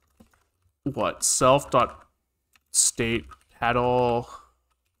self.state paddle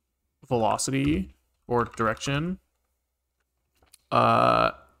velocity or direction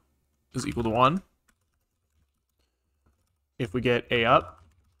is equal to 1. If we get A up,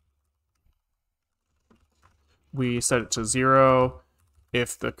 we set it to 0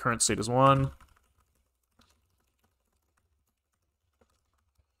 if the current state is 1.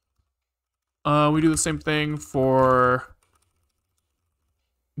 We do the same thing for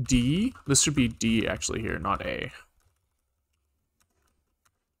D. This should be D actually here, not A.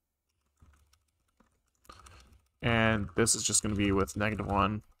 And this is just going to be with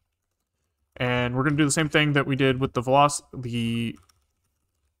 -1. And we're going to do the same thing that we did with the velocity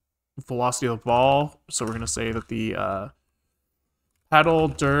of the ball. So we're going to say that the paddle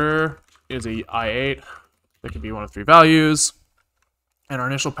dir is a I8. That could be one of 3 values. And our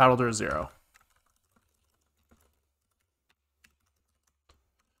initial paddle dir is 0.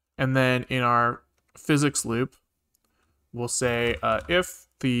 And then in our physics loop, we'll say if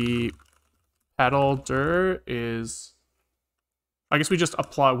the paddle dir is, I guess we just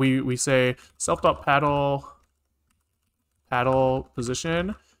apply, we say self.paddle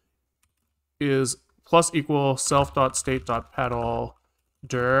position is plus equal self.state.paddle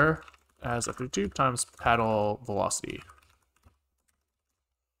dir as f2 times paddle velocity.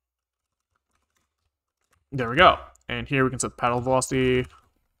 There we go. And here we can set paddle velocity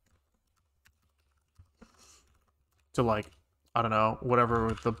to, like, I don't know,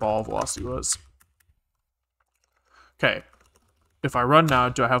 whatever the ball velocity was. Okay. If I run now,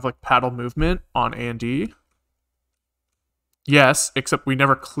 do I have, like, paddle movement on A and D? Yes, except we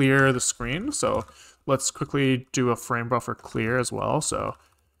never clear the screen. So let's quickly do a frame buffer clear as well. So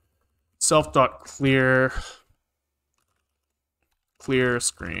self.clear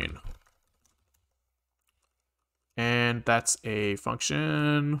screen. And that's a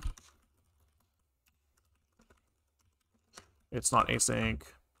function. It's not async.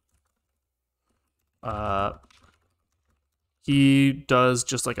 He does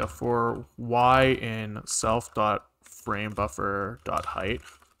just like a for y in self.framebuffer.height.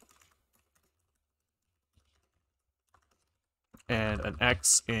 And an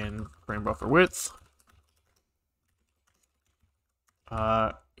x in framebuffer width.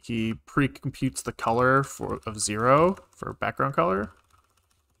 He pre-computes the color of 0 for background color.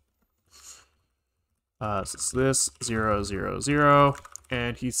 So it's this 0, 0, 0,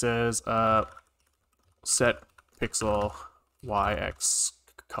 and he says set pixel yx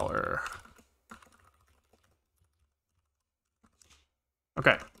color.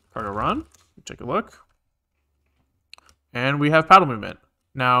 Okay, cargo run. Take a look, and we have paddle movement.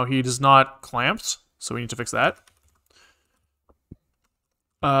 Now he does not clamped, so we need to fix that.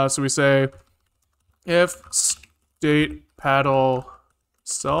 So we say if state paddle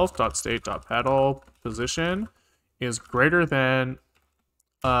self.state.paddle position is greater than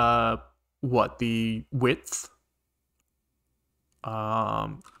what, the width,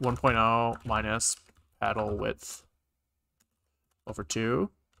 1.0 minus paddle width over 2.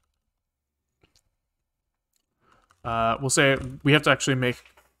 We'll say we have to actually make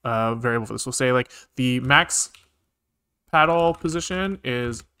a variable for this. We'll say like the max paddle position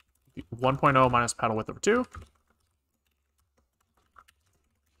is 1.0 minus paddle width over 2.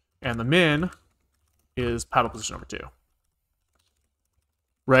 And the min is paddle position over 2.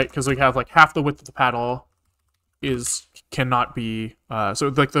 Right? Because we have like half the width of the paddle cannot be,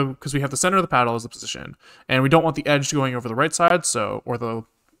 so like because we have the center of the paddle as the position, and we don't want the edge going over the right side, so, or the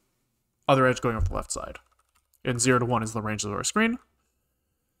other edge going over the left side. And 0 to 1 is the range of our screen.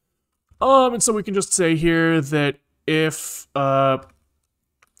 And so we can just say here that if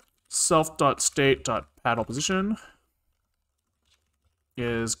self.state.paddle position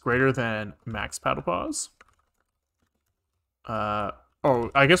is greater than max paddle pause.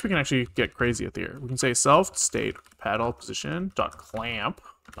 Oh, I guess we can actually get crazy at here. We can say self.state paddle position dot clamp,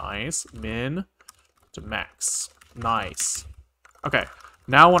 nice, min to max, nice. Okay,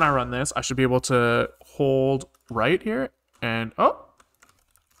 now when I run this, I should be able to hold right here, and oh,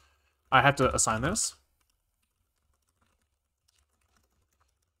 I have to assign this.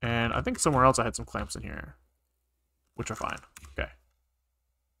 And I think somewhere else I had some clamps in here, which are fine. Okay.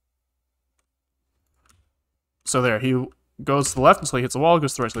 So there, he goes to the left until he hits the wall,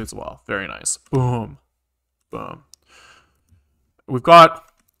 goes to the right until he hits the wall. Very nice. Boom. Boom. We've got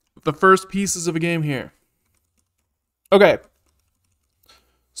the first pieces of a game here. Okay.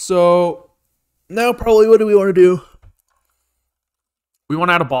 So, now probably what do we want to do? We want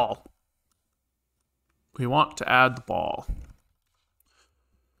to add a ball. We want to add the ball.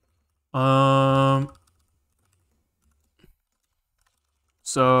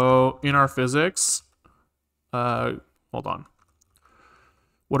 So in our physics, hold on.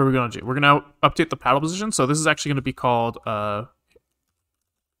 What are we going to do? We're going to update the paddle position. So this is actually going to be called update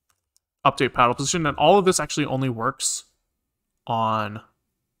paddle position. And all of this actually only works on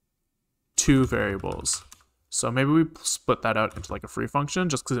 2 variables. So maybe we split that out into like a free function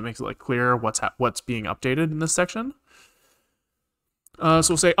just because it makes it like clear what's being updated in this section. So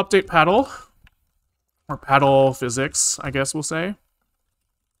we'll say update paddle, or paddle physics, I guess we'll say.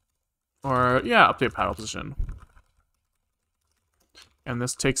 Or, yeah, update paddle position. And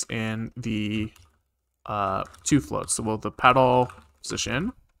this takes in the 2 floats. So we'll the paddle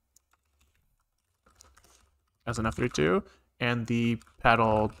position as an F32 and the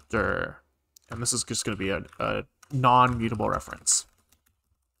paddle dir. And this is just going to be a non-mutable reference.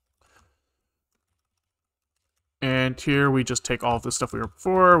 And here we just take all of the stuff we were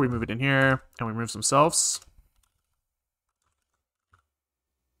before, we move it in here, and we remove some selfs.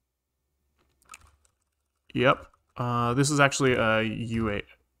 Yep. This is actually a U8,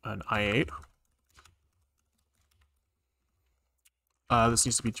 an I8. This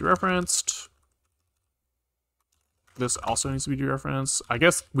needs to be dereferenced. This also needs to be dereferenced. I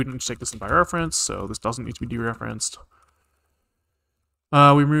guess we didn't take this in by reference, so this doesn't need to be dereferenced. We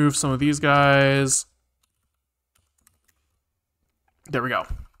remove some of these guys. There we go.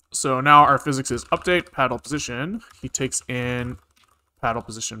 So now our physics is update paddle position. He takes in paddle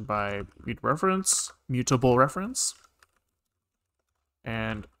position by mutable reference,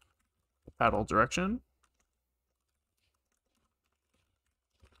 and paddle direction.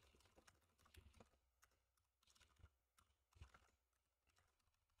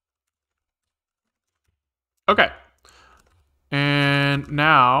 Okay. And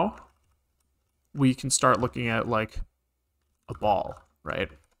now we can start looking at like a ball, right?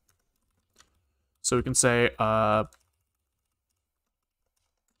 So we can say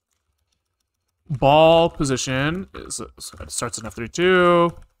ball position starts in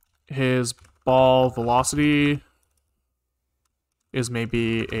F32. His ball velocity is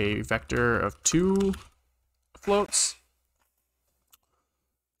maybe a vector of 2 floats.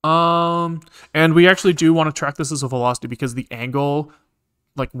 And we actually do want to track this as a velocity because the angle,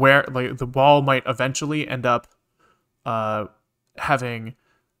 like where like the ball might eventually end up having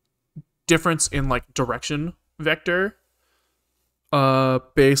difference in like direction vector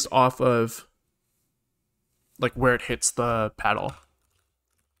based off of like where it hits the paddle.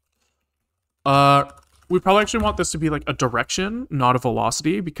 We probably actually want this to be like a direction, not a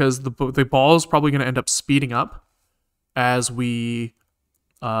velocity, because the ball is probably going to end up speeding up as we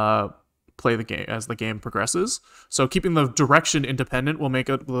play the game, as the game progresses. So keeping the direction independent will make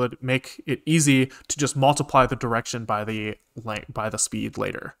it easy to just multiply the direction by the speed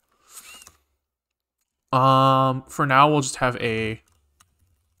later. For now, we'll just have a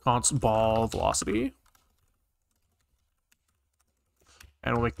const ball velocity.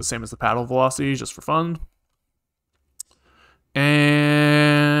 And we'll make the same as the paddle velocity just for fun.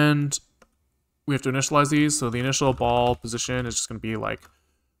 And we have to initialize these. So the initial ball position is just going to be like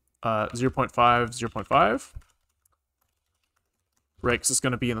 0.5, 0.5. Right, because it's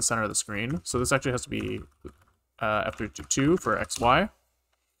going to be in the center of the screen. So this actually has to be F32 for XY.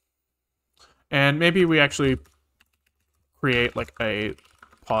 And maybe we actually create like a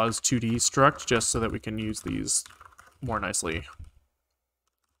pause 2D struct just so that we can use these more nicely.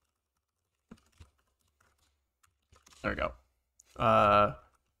 There we go.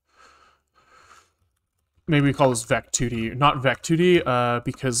 Maybe we call this vec2d, not vec2d,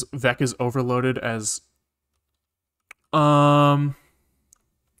 because vec is overloaded as vectors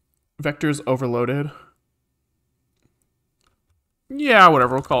overloaded. Yeah,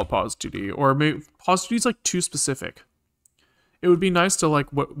 whatever. We'll call it pause 2D, or maybe pause 2D is like too specific. It would be nice to like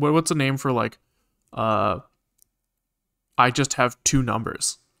what's a name for like I just have 2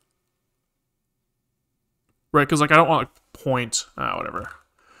 numbers. Right, because like I don't want like point, whatever.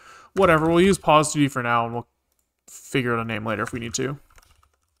 Whatever, we'll use pause 2D for now and we'll figure out a name later if we need to.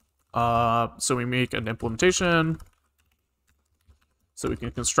 So we make an implementation. So we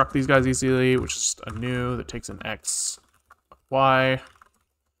can construct these guys easily, which is just a new that takes an X, Y, and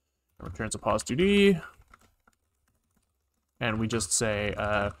returns a pause 2D. And we just say,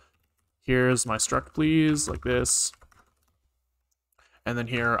 here's my struct please, like this. And then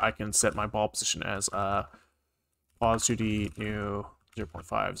here I can set my ball position as pause 2D new 0.5,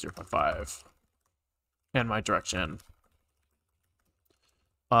 0.5. And my direction.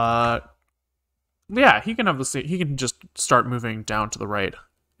 Yeah, he can have the same, he can just start moving down to the right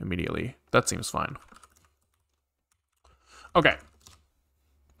immediately. That seems fine. Okay.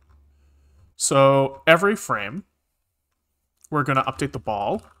 So every frame, we're going to update the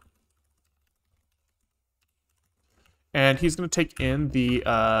ball. And he's going to take in the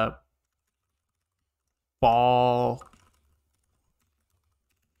ball.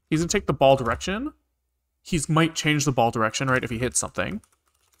 He's going to take the ball direction. He might change the ball direction, right, if he hits something.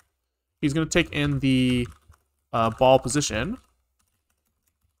 He's going to take in the ball position.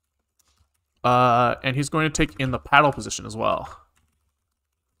 And he's going to take in the paddle position as well.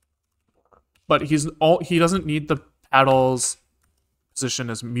 But he doesn't need the paddle's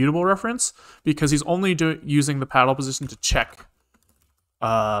position as mutable reference because he's only using the paddle position to check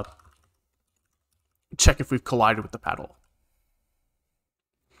if we've collided with the paddle.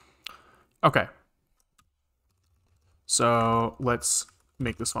 Okay. So let's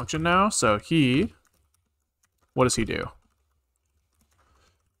make this function now. So what does he do?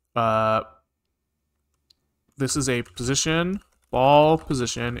 This is a position. Ball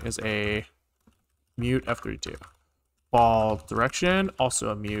position is a mute F32. Ball direction, also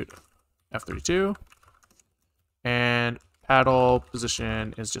a mute F32. And paddle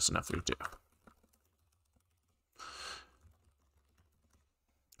position is just an F32.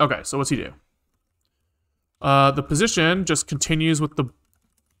 Okay, so what's he do? The position just continues with the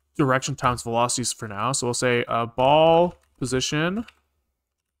direction times velocities for now. So we'll say ball position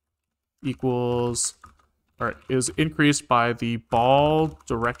equals, or is increased by the ball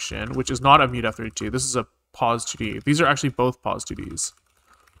direction, which is not a mute F32. This is a pos 2D. These are actually both pos 2Ds.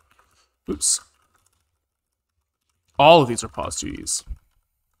 Oops. All of these are pos 2Ds.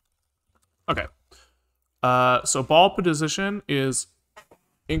 Okay. So ball position is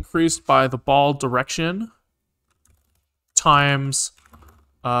increased by the ball direction times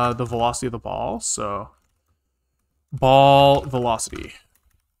the velocity of the ball. So ball velocity.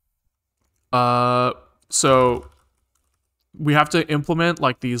 So we have to implement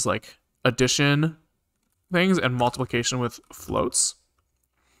like these like addition things and multiplication with floats.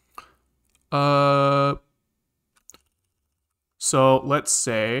 So let's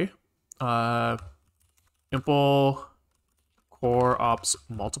say impl core ops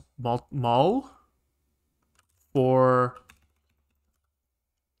mul for,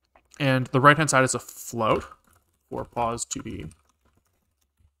 and the right hand side is a float for pos 2D.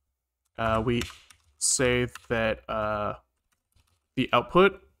 We say that the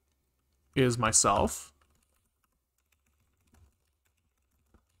output is myself,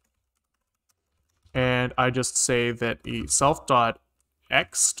 and I just say that the self dot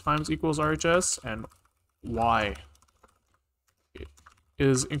x times equals RHS and y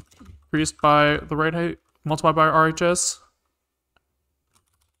is increased by the right height multiplied by RHS,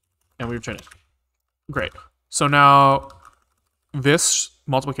 and we return it. Great. So now this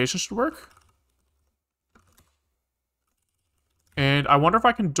multiplication should work. And I wonder if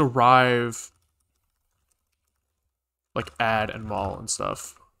I can derive like add and mul and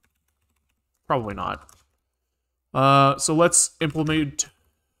stuff. Probably not. So let's implement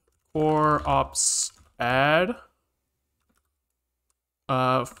core ops add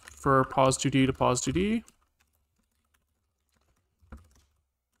for pos 2D to pos 2D.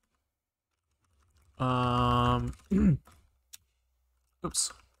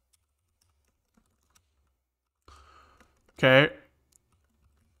 Oops. Okay.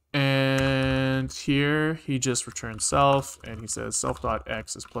 And here he just returns self, and he says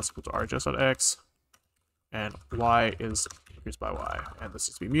self.x is plus equal to RHS.x, and y is increased by y, and this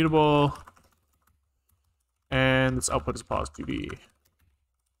is to be mutable, and this output is pos 2D.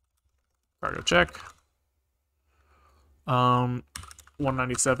 Cargo check.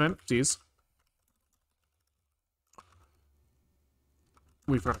 197, geez.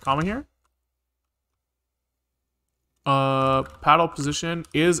 We've got a comma here. Paddle position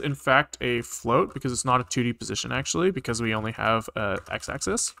is in fact a float because it's not a 2D position actually, because we only have a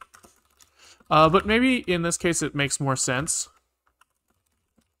x-axis. But maybe in this case it makes more sense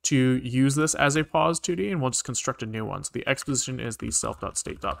to use this as a pos 2D, and we'll just construct a new one. So the x position is the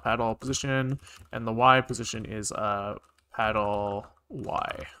self.state.paddle position, and the y position is paddle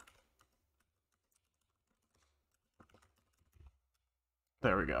y.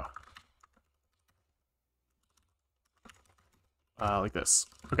 There we go. Like this.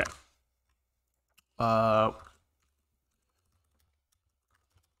 Okay.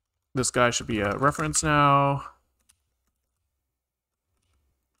 This guy should be a reference now.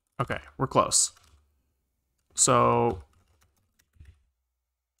 Okay, we're close. So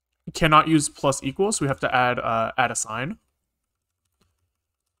cannot use plus equals, so we have to add a sign.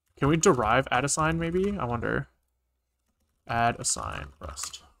 Can we derive add a sign maybe? I wonder. Add a sign,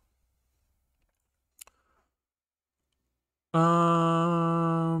 Rust.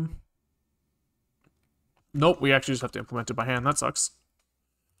 Nope, we actually just have to implement it by hand. That sucks.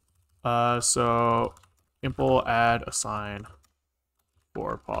 So impl add a sign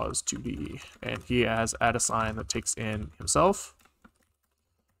for pos 2D, and he has add a sign that takes in himself.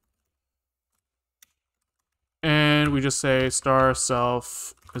 And we just say star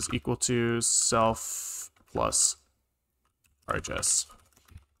self is equal to self plus RHS.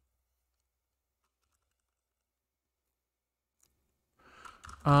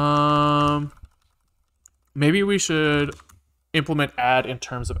 Maybe we should implement add in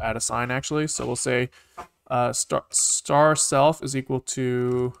terms of add assign actually. So we'll say star self is equal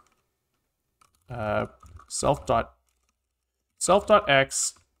to self dot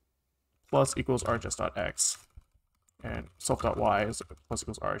x plus equals rhs dot x, and self dot y is plus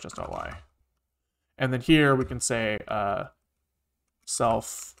equals rhs dot y. And then here we can say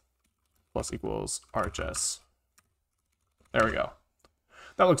self plus equals rhs. There we go.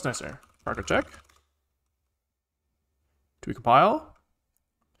 That looks nicer. Cargo check. Do we compile?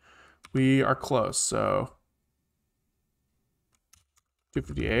 We are close, so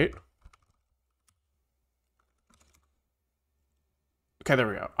 258. Okay, there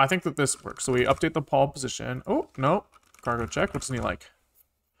we go. I think that this works. So we update the ball position. Oh, no. Cargo check. What does he like?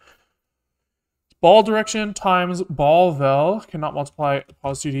 Ball direction times ball vel cannot multiply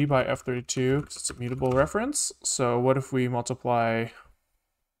pos2d by f32 because it's a mutable reference. So what if we multiply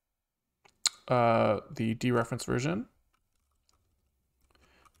the dereference version?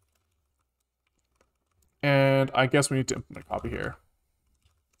 And I guess we need to implement a copy here,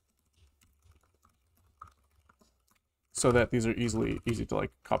 so that these are easy to like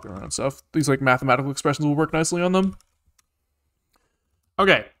copy around and stuff. These like mathematical expressions will work nicely on them.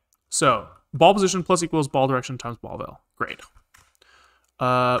 Okay, so ball position plus equals ball direction times ball vel. Great.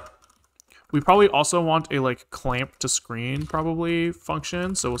 We probably also want a like clamp to screen probably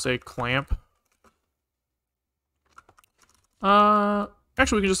function. So we'll say clamp.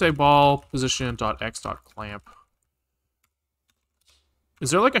 Actually, we can just say ball position dot x dot clamp.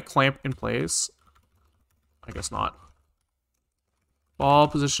 Is there like a clamp in place? I guess not. Ball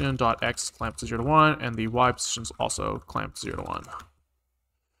position dot x clamp to 0 to 1, and the y position is also clamp to 0 to 1.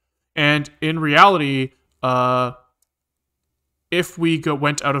 And in reality, if we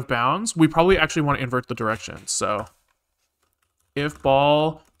went out of bounds, we probably actually want to invert the direction. So if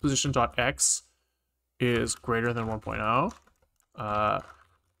ball position dot x is greater than 1.0,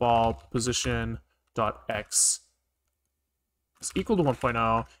 ball position dot x is equal to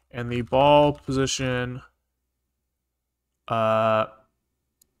 1.0, and the ball position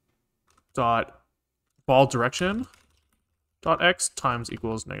dot ball direction dot x times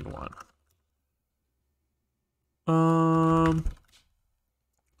equals -1.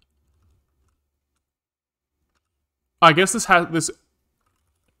 I guess this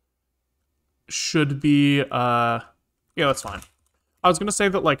should be yeah, that's fine. I was gonna say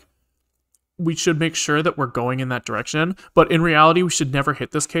that like we should make sure that we're going in that direction, but in reality we should never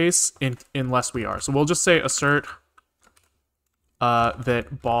hit this case unless we are. So we'll just say assert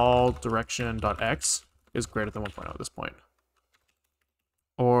that ball direction dot x is greater than 1.0 at this point,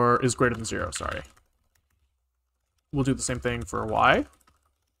 or is greater than 0. Sorry. We'll do the same thing for y.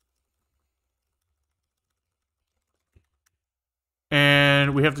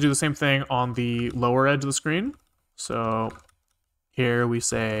 And we have to do the same thing on the lower edge of the screen. So here we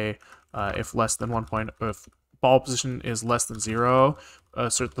say if less than if ball position is less than 0,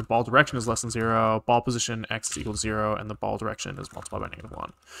 assert the ball direction is less than 0, ball position x is equal to 0, and the ball direction is multiplied by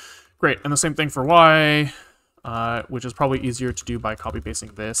 -1. Great, and the same thing for y, which is probably easier to do by copy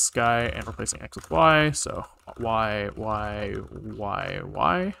pasting this guy and replacing x with y. So y, y, y,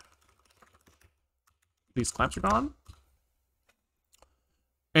 y. These clamps are gone.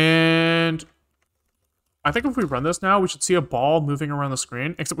 And I think if we run this now, we should see a ball moving around the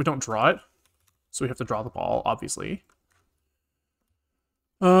screen, except we don't draw it. So we have to draw the ball, obviously.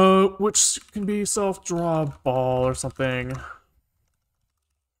 Which can be self-draw ball or something.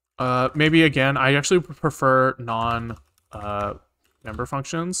 Maybe again, I actually prefer non-member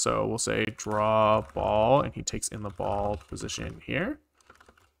functions. So we'll say draw ball, and he takes in the ball position here.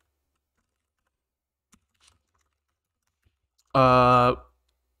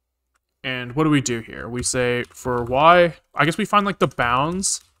 And what do we do here? We say for y, I guess we find like the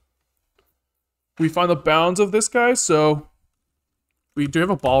bounds. We find the bounds of this guy. So we do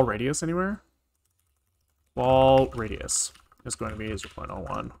have a ball radius anywhere. Ball radius is going to be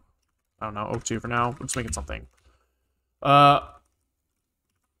 0.01. I don't know, 0.2 for now. We're just making something.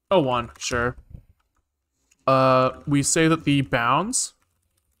 0.1, sure. We say that the bounds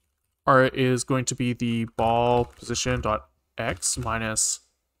is going to be the ball position dot x minus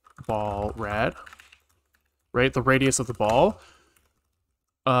ball rad, right? The radius of the ball.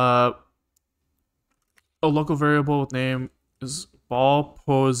 A local variable with name is ball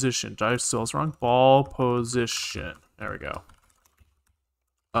position. Did I spell this wrong? Ball position. There we go.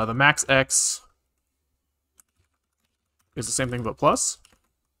 The max x is the same thing but plus.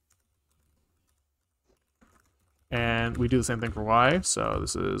 And we do the same thing for y. So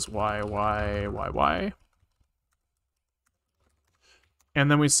this is y, y, y, y. And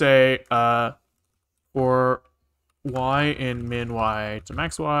then we say for y in min y to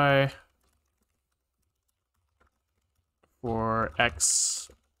max y for x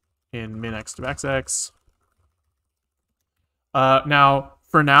in min x to max x. Now,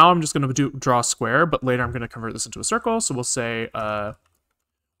 for now, I'm just going to draw a square, but later I'm going to convert this into a circle. So we'll say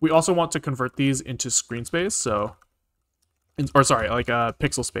we also want to convert these into screen space. So, or sorry, like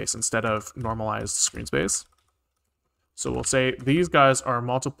pixel space instead of normalized screen space. So we'll say these guys are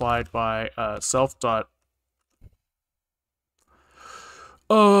multiplied by self dot.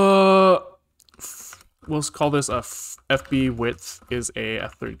 We'll call this a FB width is a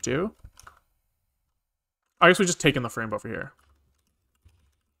F32. I guess we just take in the frame buffer here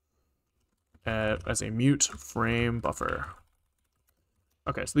as a mute frame buffer.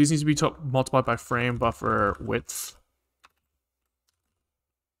 Okay, so these need to be multiplied by frame buffer width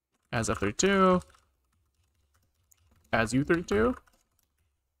as F32 as U32.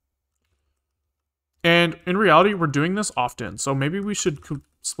 And in reality, we're doing this often, so maybe we should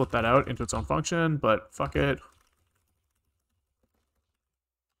split that out into its own function, but fuck it.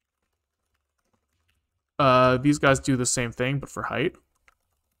 These guys do the same thing, but for height.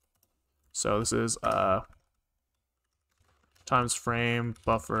 So this is times frame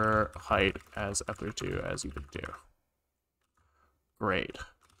buffer height as F32 as U32. Great.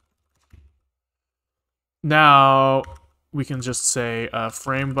 Now we can just say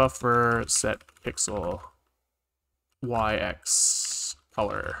frame buffer set pixel yx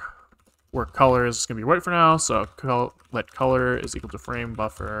color, where color is going to be white for now. So let color is equal to frame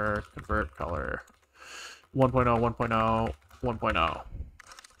buffer convert color 1.0 1.0 1.0.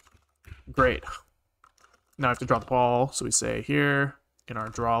 Great. Now I have to draw the ball. So we say here in our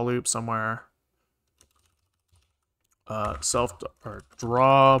draw loop somewhere,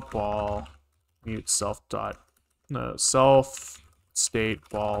 draw ball mute self state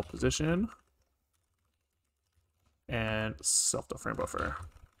ball position and self dot frame buffer.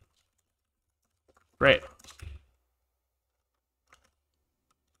 Great.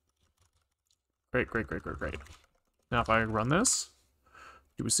 Great. Now if I run this,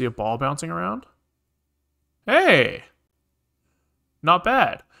 do we see a ball bouncing around? Hey! Not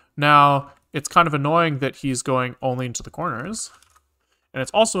bad. Now, it's kind of annoying that he's going only into the corners. And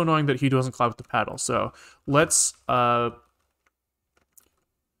it's also annoying that he doesn't collide with the paddle. So let's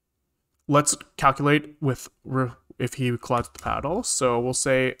calculate with if he collides with the paddle. So we'll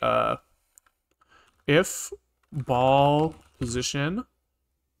say if ball position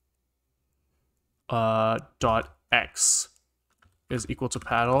dot x is equal to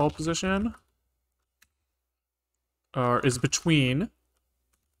paddle position, or is between,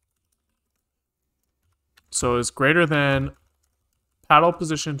 so is greater than paddle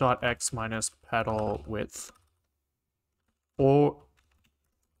position dot x minus paddle width, or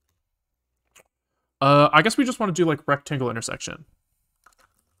I guess we just want to do like rectangle intersection.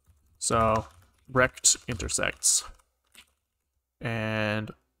 So rect intersects,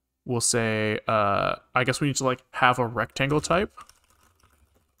 and we'll say I guess we need to like have a rectangle type.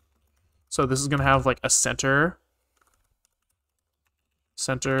 So this is gonna have like a center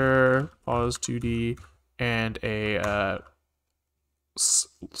pause 2D and a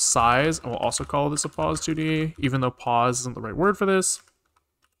size, and we'll also call this a pause 2D, even though pause isn't the right word for this.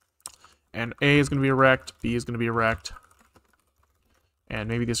 And A is going to be a rect, B is going to be a rect, and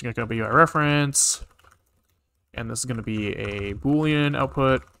maybe this is going to be a reference, and this is going to be a Boolean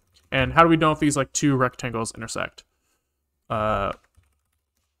output. And how do we know if these like two rectangles intersect? You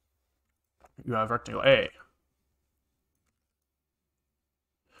have rectangle A,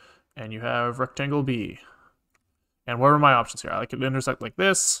 and you have rectangle B. And what are my options here? I could intersect like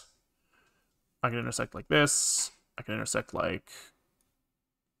this. I can intersect like this. I can intersect like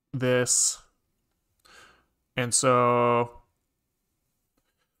this. And so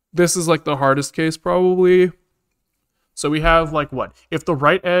this is like the hardest case probably. So we have like what? If the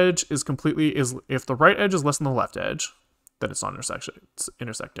right edge is if the right edge is less than the left edge, then it's not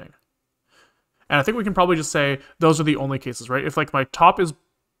intersecting. And I think we can probably just say those are the only cases, right? If like my top is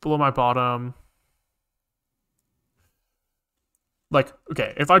below my bottom, like,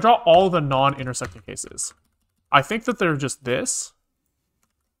 okay, if I draw all the non-intersecting cases, I think that they're just this,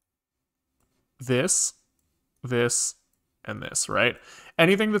 and this, right?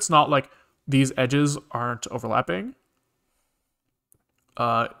 Anything that's not like these edges aren't overlapping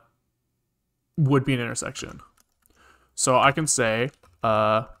would be an intersection. So I can say,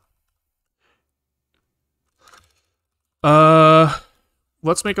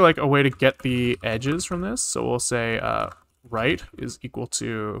 let's make like a way to get the edges from this. So we'll say, right is equal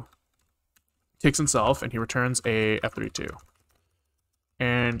to takes himself and he returns a F32,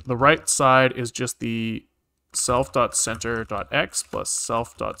 and the right side is just the self.center.x plus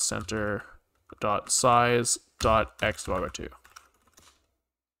self.center.size.x divided by 2.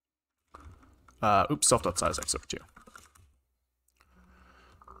 Self.size x over 2.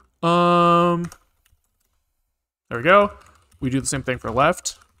 There we go. We do the same thing for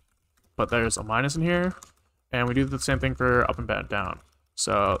left, but there's a minus in here. And we do the same thing for up and down.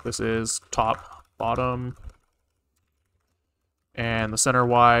 So this is top, bottom, and the center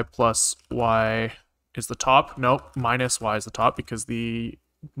y plus y is the top. Nope, minus y is the top because the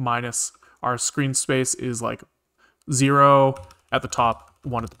minus, our screen space is like 0 at the top,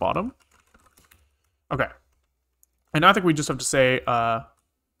 1 at the bottom. Okay. And now I think we just have to say,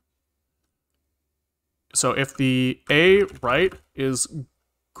 so if the A right is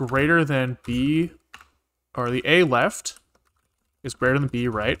greater than B, or the A left is greater than B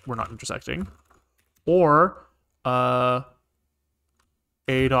right, we're not intersecting, or A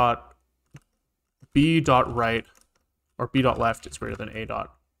dot B dot right or B dot left is greater than A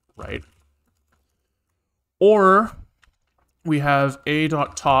dot right, or we have A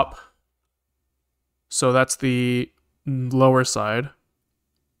dot top, so that's the lower side.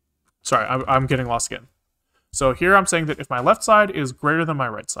 Sorry, I'm getting lost again. So here I'm saying that if my left side is greater than my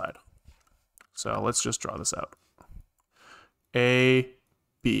right side. So let's just draw this out. A,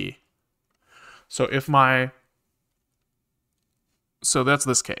 B. So that's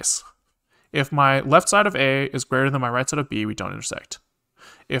this case. If my left side of A is greater than my right side of B, we don't intersect.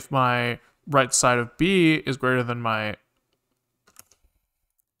 If my right side of B is greater than my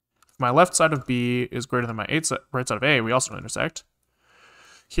left side of B is greater than my right side of A, we also don't intersect.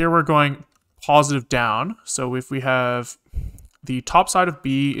 Here we're going positive down. So if we have the top side of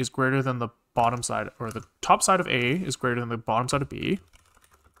B is greater than the bottom side, or the top side of A is greater than the bottom side of B,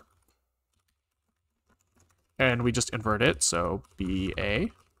 and we just invert it, so BA.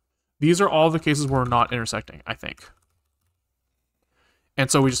 These are all the cases where we're not intersecting, I think. And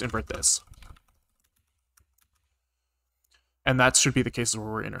so we just invert this. And that should be the cases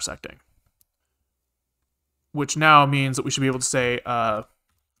where we're intersecting. Which now means that we should be able to say,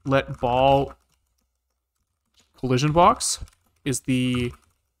 let ball collision box is the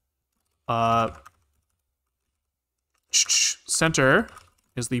center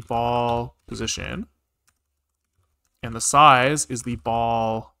is the ball position, and the size is the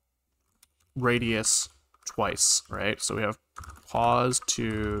ball radius twice, right? So we have pause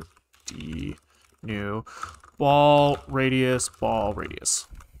to d new ball radius,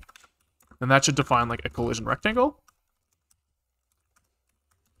 and that should define like a collision rectangle.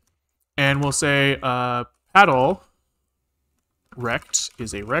 And we'll say paddle rect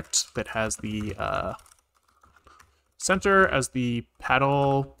is a rect that has the center as the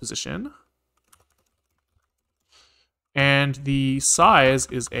paddle position, and the size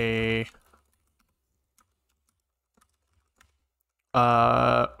is a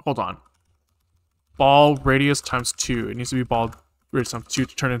hold on, ball radius times 2. It needs to be ball radius times 2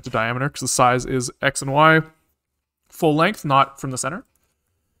 to turn it into diameter, because the size is x and y full length, not from the center.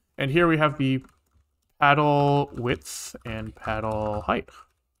 And here we have the paddle width and paddle height.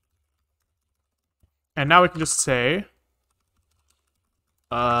 And now we can just say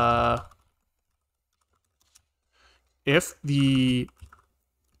if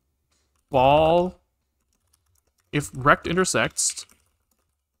rect intersects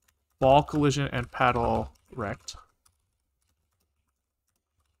ball collision and paddle rect,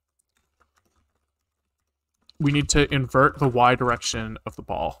 we need to invert the y direction of the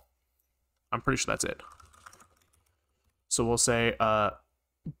ball. I'm pretty sure that's it. So we'll say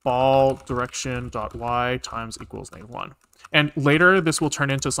ball direction dot y times equals -1. And later this will turn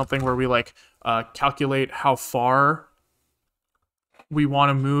into something where we like calculate how far we want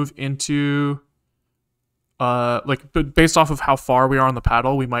to move into, but based off of how far we are on the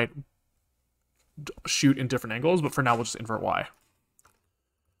paddle, we might shoot in different angles, but for now we'll just invert y.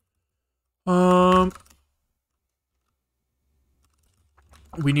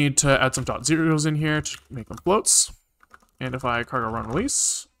 We need to add some dot zeros in here to make them floats. And if I cargo run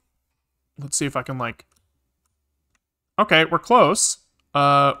release, let's see if I can like, okay, we're close.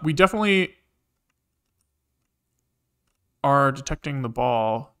 We definitely are detecting the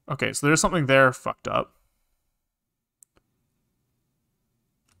ball. Okay, so there's something there fucked up.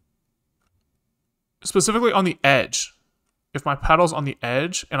 Specifically on the edge. If my paddle's on the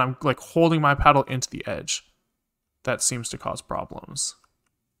edge and I'm like holding my paddle into the edge, that seems to cause problems.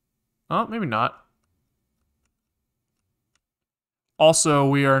 Oh, maybe not. Also,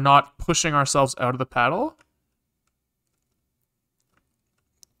 we are not pushing ourselves out of the paddle.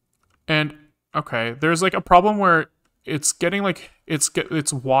 And, okay, there's like a problem where it's getting like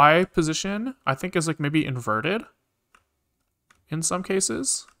its Y position, I think, is like maybe inverted in some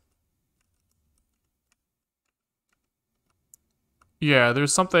cases. Yeah,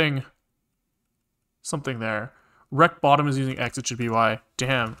 there's something there. Rec bottom is using X, it should be Y.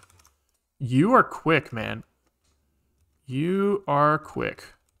 Damn. You are quick, man. You are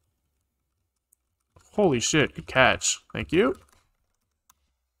quick. Holy shit, good catch. Thank you.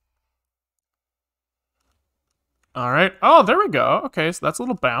 All right. Oh, there we go. Okay, so that's a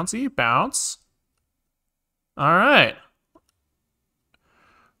little bouncy. Bounce. All right.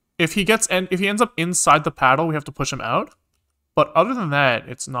 If he ends up inside the paddle, we have to push him out. But other than that,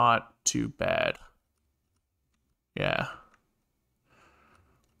 it's not too bad. Yeah.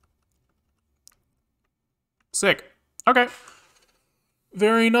 Sick. Okay.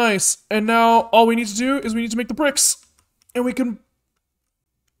 Very nice. And now all we need to do is we need to make the bricks. And we can...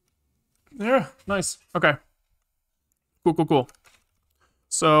 Yeah, nice. Okay. Cool, cool, cool.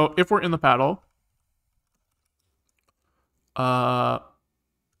 So if we're in the paddle,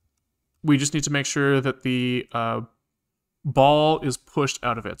 we just need to make sure that the ball is pushed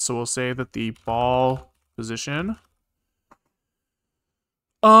out of it. So we'll say that the ball position,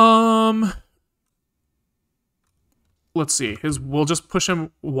 let's see, we'll just push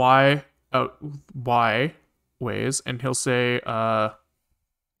him Y out Y ways, and he'll say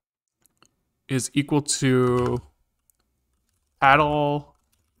is equal to paddle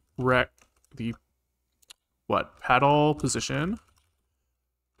paddle position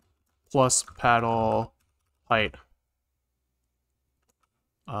plus paddle height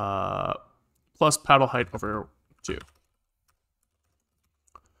plus paddle height over 2.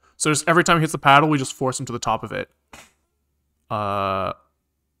 So just every time he hits the paddle, we just force him to the top of it,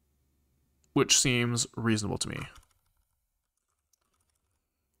 which seems reasonable to me.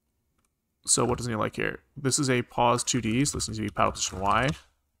 So what does he like here? This is a pause 2D, so this needs to be paddle position Y.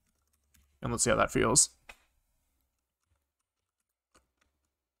 And let's see how that feels.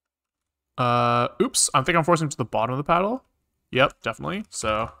 Oops, I think I'm forcing him to the bottom of the paddle. Yep, definitely.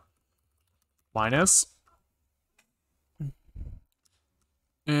 So, minus.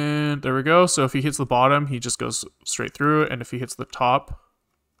 And there we go. So if he hits the bottom, he just goes straight through. And if he hits the top,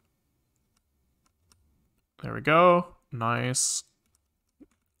 there we go. Nice.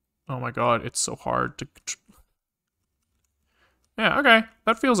 Oh my god, it's so hard to... Yeah, okay.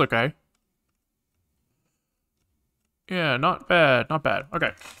 That feels okay. Yeah, not bad, not bad.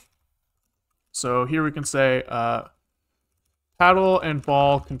 Okay. So here we can say paddle and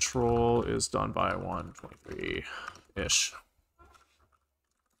ball control is done by 123-ish.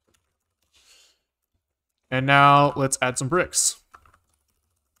 And now let's add some bricks.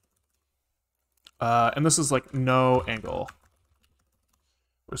 And this is like no angle.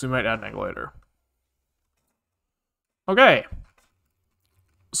 So we might add an angle later. Okay.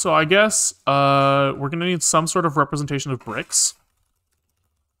 So I guess we're going to need some sort of representation of bricks.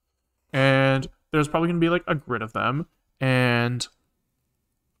 And there's probably going to be like a grid of them. And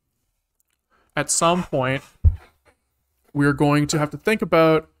at some point, we're going to have to think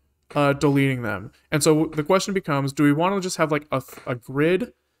about deleting them. And so the question becomes, do we want to just have like a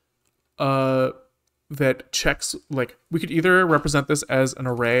grid that checks, like, we could either represent this as an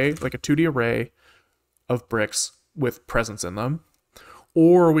array, like a 2D array of bricks with presents in them,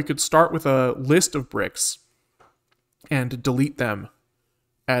 or we could start with a list of bricks and delete them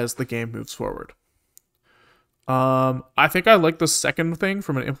as the game moves forward. I think I like the second thing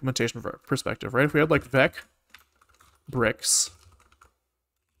from an implementation perspective, right? If we had like vec bricks,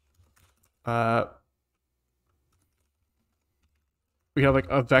 we have like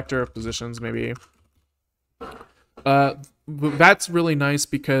a vector of positions, maybe. That's really nice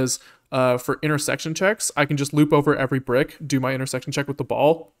because for intersection checks, I can just loop over every brick, do my intersection check with the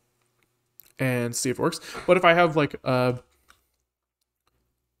ball, and see if it works. But if I have like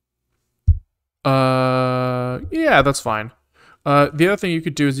yeah, that's fine. The other thing you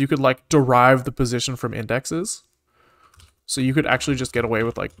could do is you could like derive the position from indexes. So you could actually just get away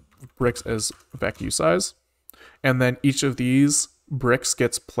with like bricks as vec usize, and then each of these bricks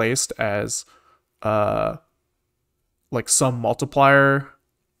gets placed as like some multiplier,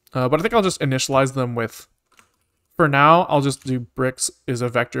 but I think I'll just initialize them with, for now, I'll just do bricks is a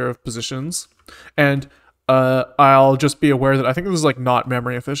vector of positions, and I'll just be aware that I think this is like not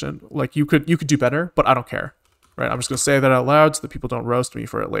memory efficient. Like you could do better, but I don't care, right? I'm just gonna say that out loud so that people don't roast me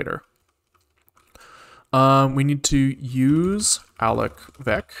for it later. We need to use alloc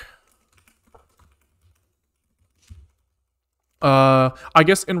vec. I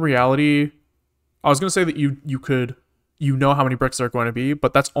guess in reality, I was gonna say that you know how many bricks there are going to be,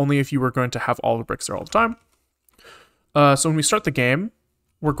 but that's only if you were going to have all the bricks there all the time. So when we start the game,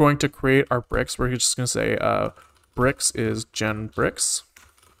 we're going to create our bricks. We're just going to say bricks is gen bricks.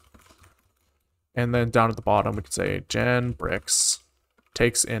 And then down at the bottom, we could say gen bricks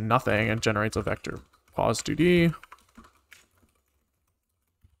takes in nothing and generates a vector pos 2D.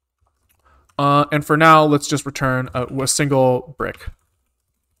 And for now, let's just return a single brick.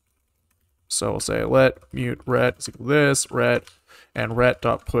 So we'll say let mute ret is equal to this, ret, and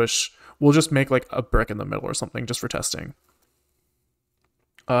ret.push. We'll just make like a brick in the middle or something just for testing.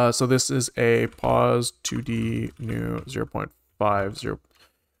 So this is a pos 2D new 0.50.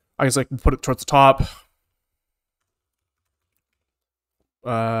 I guess I can put it towards the top.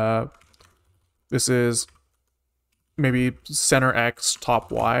 This is maybe center X,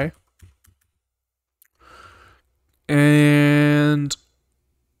 top Y. And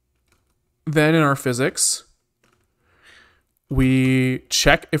then in our physics, we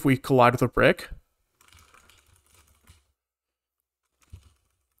check if we collide with a brick.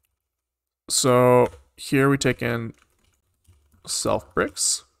 So here we take in self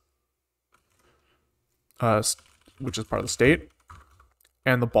bricks, which is part of the state,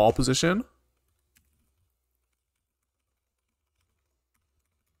 and the ball position.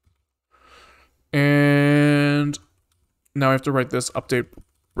 And now I have to write this update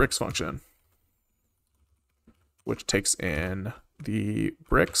bricks function, which takes in the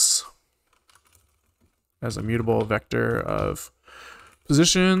bricks as a mutable vector of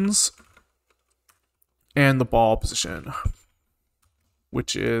positions and the ball position,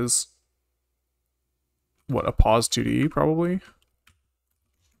 which is what, a pos 2D probably?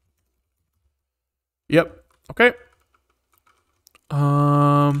 Yep. Okay.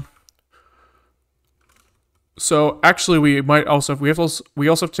 So actually we might also we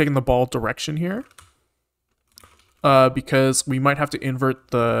also have taken the ball direction here. Because we might have to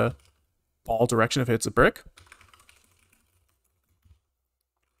invert the ball direction if it's a brick.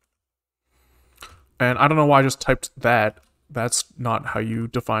 And I don't know why I just typed that. That's not how you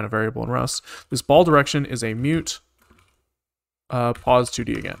define a variable in Rust. This ball direction is a mute pos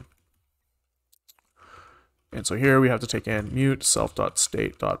 2D again. And so here we have to take in mute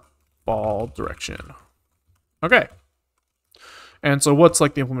self.state.ball direction. Okay. And so what's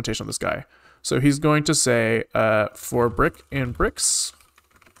like the implementation of this guy? So he's going to say for brick in bricks,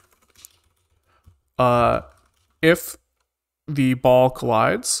 if the ball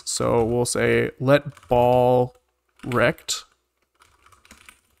collides, so we'll say let ball rect.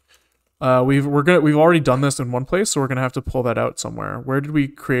 We've already done this in one place, so we're gonna have to pull that out somewhere. Where did we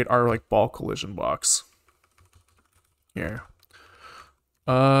create our like ball collision box? Here.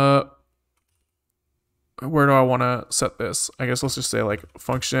 Where do I want to set this? I guess let's just say like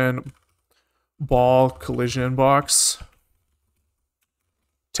function ball collision box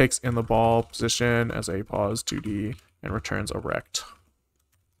takes in the ball position as a pos 2D and returns a rect.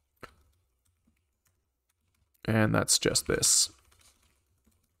 And that's just this.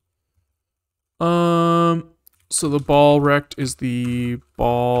 So the ball rect is the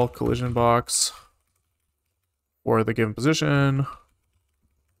ball collision box for the given position.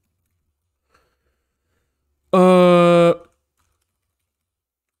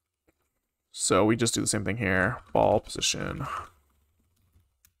 So we just do the same thing here, ball position.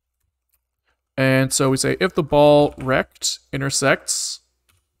 And so we say if the ball rect intersects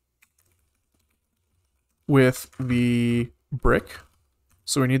with the brick,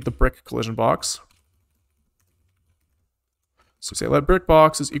 so we need the brick collision box. So we say let brick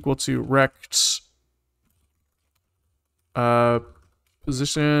box is equal to rect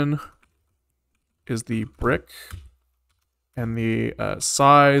position is the brick, and the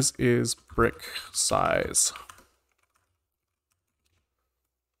size is brick size.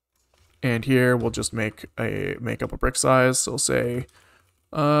 And here we'll just make up a brick size. So we'll say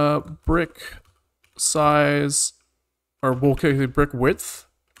brick size, or we'll say brick width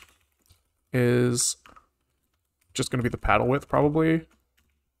is just going to be the paddle width probably.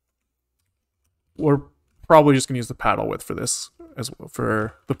 We're probably just going to use the paddle width for this as well,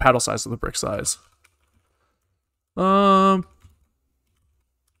 for the paddle size of the brick size.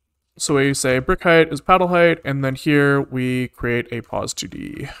 So we say brick height is paddle height, and then here we create a pos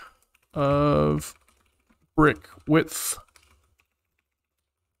 2D of brick width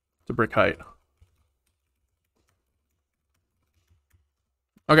to brick height.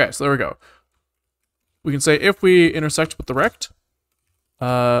 Okay, so there we go. We can say if we intersect with the rect,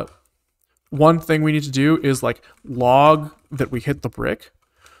 one thing we need to do is like log that we hit the brick.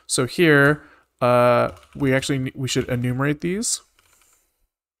 So here, we should enumerate these.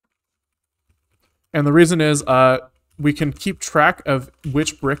 And the reason is we can keep track of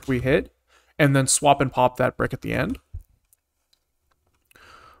which brick we hit and then swap and pop that brick at the end.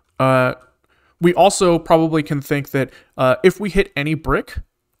 We also probably can think that if we hit any brick,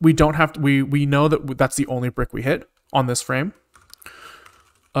 we don't have to, we know that that's the only brick we hit on this frame.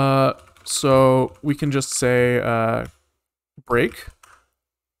 So we can just say break.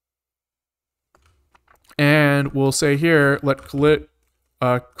 And we'll say here, let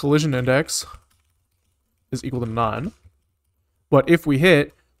collision index is equal to none. But if we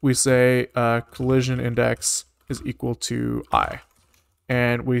hit, we say collision index is equal to I.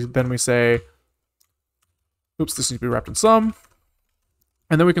 And then we say, oops, this needs to be wrapped in sum.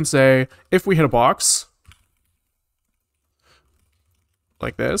 And then we can say, if we hit a box,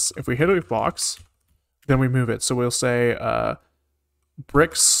 like this, if we hit a box, then we move it. So we'll say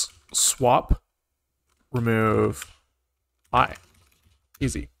bricks swap remove I.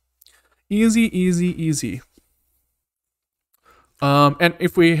 Easy. Easy, easy, easy. And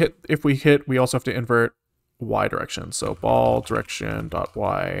if we hit, we also have to invert y direction. So ball direction dot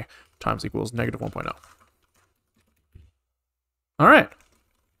y times equals -1.0. All right.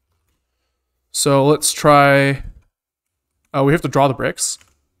 So let's try. We have to draw the bricks,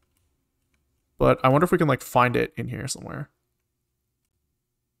 but I wonder if we can like find it in here somewhere.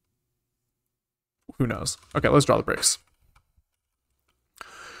 Who knows? Okay, let's draw the bricks.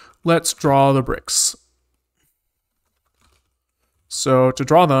 Let's draw the bricks. So to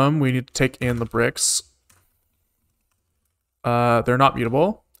draw them, we need to take in the bricks. They're not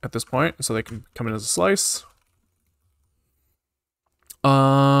mutable at this point, so they can come in as a slice.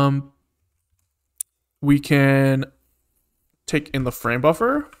 We can take in the frame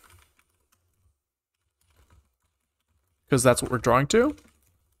buffer, because that's what we're drawing to.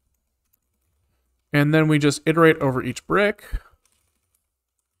 And then we just iterate over each brick,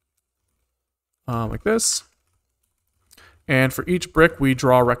 like this. And for each brick, we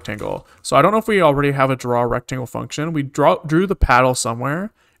draw a rectangle. So I don't know if we already have a draw rectangle function. We drew the paddle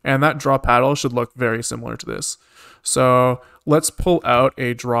somewhere, and that draw paddle should look very similar to this. So let's pull out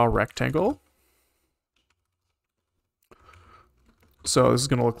a draw rectangle. So this is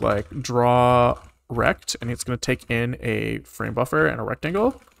going to look like draw rect, and it's going to take in a frame buffer and a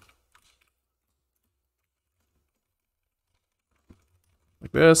rectangle.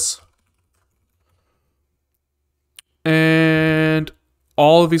 Like this. And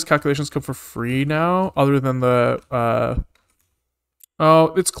all of these calculations come for free now, other than the, oh,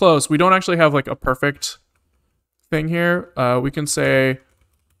 it's close. We don't actually have like a perfect thing here. We can say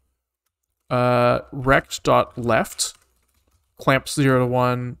rect.left clamps 0 to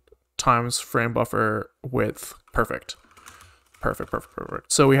 1 times frame buffer width. Perfect. Perfect, perfect,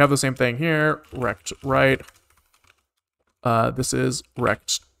 perfect. So we have the same thing here, rect right. This is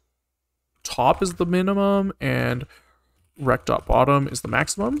rect top is the minimum, and rect.bottom is the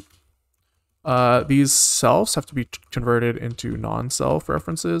maximum. These selves have to be converted into non-self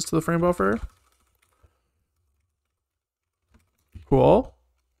references to the frame buffer. Cool.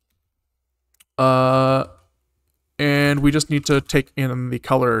 And we just need to take in the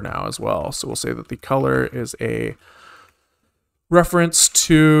color now as well. So we'll say that the color is a reference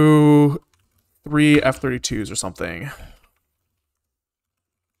to 3 F32s or something.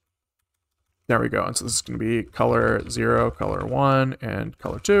 There we go. And so this is going to be color 0, color 1, and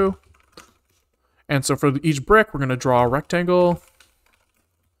color 2. And so for each brick, we're going to draw a rectangle,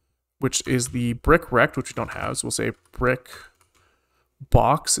 which is the brick rect, which we don't have. So we'll say brick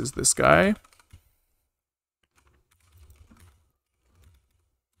box is this guy.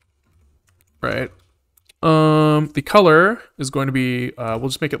 Right. The color is going to be, we'll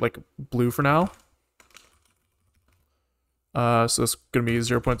just make it like blue for now. So it's going to be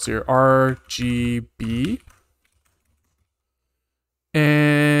 0.0 RGB.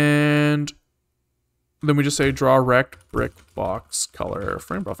 And then we just say draw rect brick box color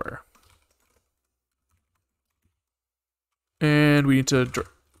frame buffer. And we need to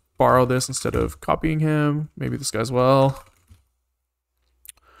borrow this instead of copying him. Maybe this guy as well.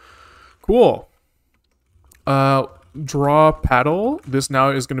 Cool. Draw paddle. This now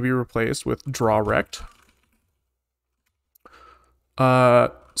is going to be replaced with draw rect.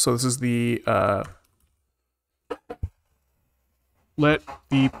 So this is the let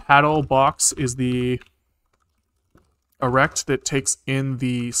the paddle box is the erect that takes in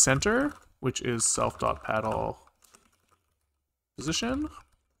the center, which is self.paddle position.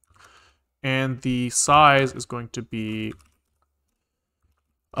 And the size is going to be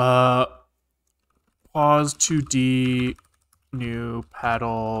pause 2D new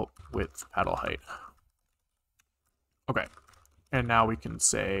paddle width paddle height. Okay. And now we can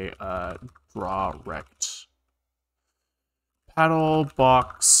say draw rect paddle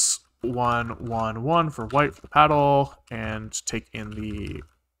box 1, 1, 1 for white for the paddle, and take in the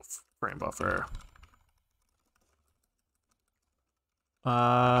frame buffer.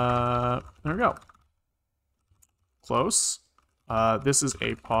 There we go. Close. This is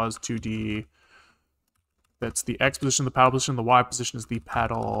a pause 2D. That's the X position, the paddle position. The Y position is the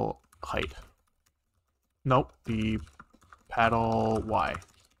paddle height. Nope, the paddle Y. There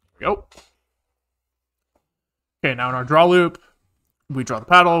we go. Okay, now in our draw loop, we draw the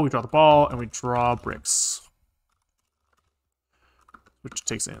paddle, we draw the ball, and we draw bricks. Which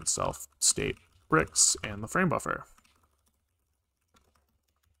takes in self-state bricks and the frame buffer.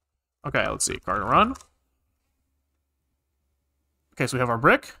 Okay, let's see. Card and run. Okay, so we have our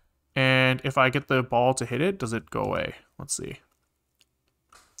brick. And if I get the ball to hit it, does it go away? Let's see.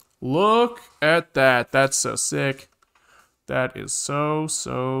 Look at that. That's so sick. That is so,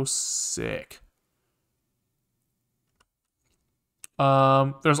 so sick.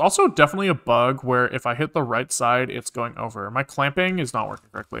 There's also definitely a bug where if I hit the right side, it's going over. My clamping is not working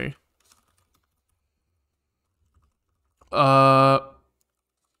correctly.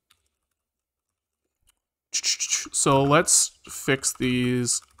 So let's fix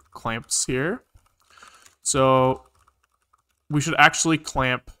these clamps here. So we should actually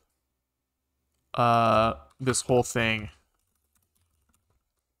clamp this whole thing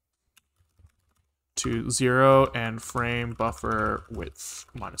to 0 and frame buffer width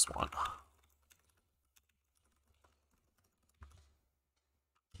 -1.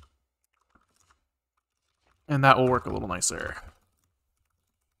 And that will work a little nicer.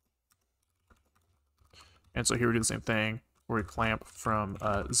 And so here we do the same thing, where we clamp from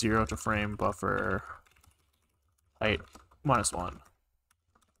 0 to frame buffer height -1.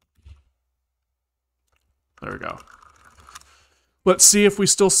 There we go. Let's see if we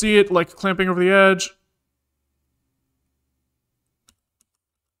still see it, like clamping over the edge.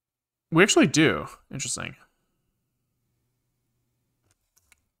 We actually do. Interesting.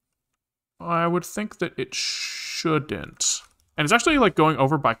 I would think that it shouldn't. And it's actually like going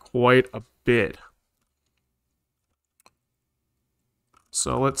over by quite a bit.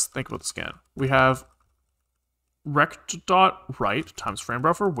 So let's think about this again. We have rect.right times frame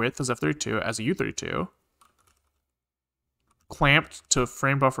buffer width as F32 as a U32. Clamped to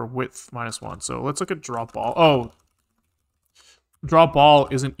frame buffer width -1. So let's look at draw ball. Oh, draw ball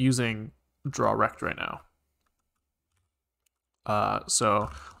isn't using draw rect right now. So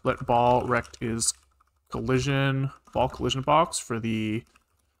let ball rect is ball collision box for the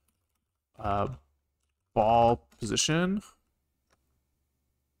ball position.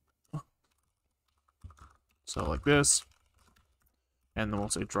 So like this. And then we'll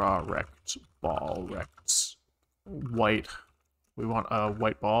say draw rect ball rect white. We want a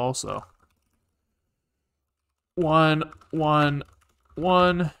white ball, so 1, 1,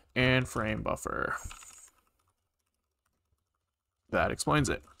 1, and frame buffer. That explains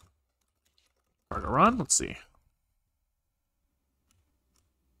it. Start to run. Let's see.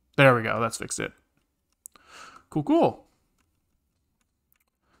 There we go. That's fixed it. Cool, cool.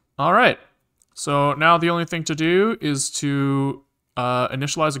 All right. So now the only thing to do is to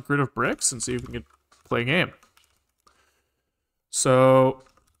initialize a grid of bricks and see if we can play a game. So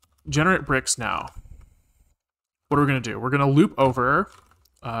generate bricks now. What are we going to do? We're going to loop over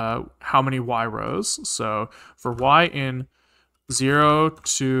how many Y rows. So for Y in 0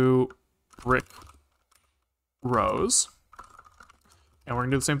 to brick rows. And we're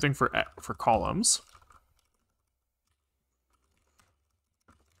going to do the same thing for columns.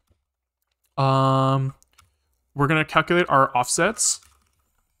 We're going to calculate our offsets.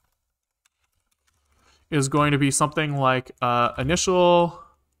 Is going to be something like initial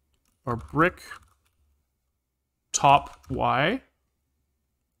or brick top Y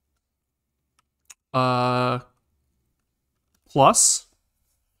plus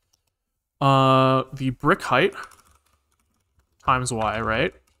the brick height times Y,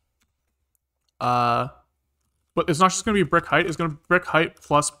 right? But it's not just going to be brick height, it's going to be brick height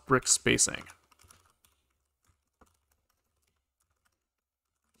plus brick spacing.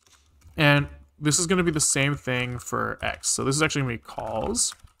 And this is going to be the same thing for X. So this is actually going to be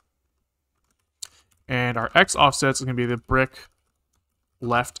calls. And our X offsets is going to be the brick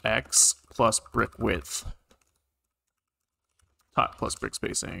left X plus brick width plus brick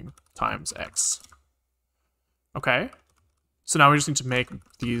spacing times X. Okay. So now we just need to make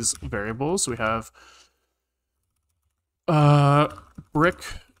these variables. So we have brick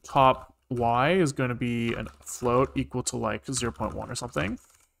top Y is going to be a float equal to like 0.1 or something.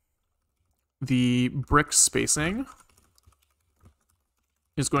 The brick spacing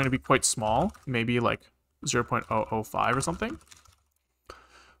is going to be quite small, maybe like 0.005 or something.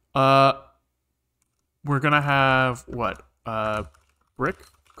 We're going to have what? Brick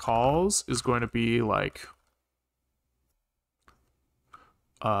calls is going to be like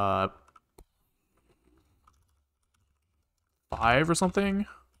 5 or something.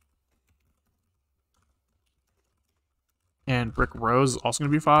 And brick rows is also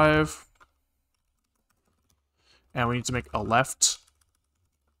going to be 5. And we need to make a left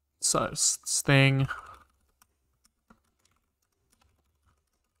thing.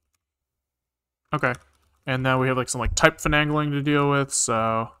 Okay. And now we have like some like type finagling to deal with,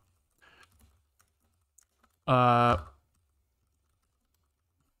 so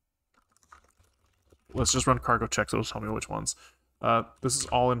let's just run cargo checks. It'll tell me which ones. This is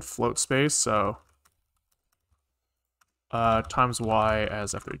all in float space, so times y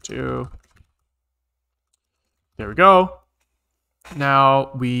as f32. There we go.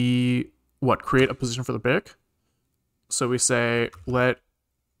 Now we create a position for the brick. So we say let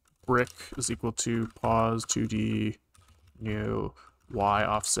brick is equal to pos 2d new y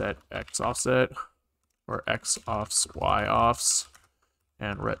offset x offset, or x offs y offs,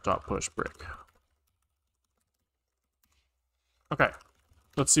 and ret dot push brick. Okay,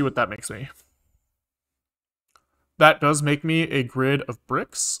 let's see what that makes me. That does make me a grid of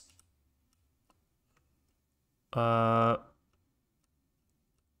bricks. But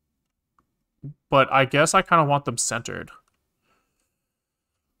I guess I kind of want them centered.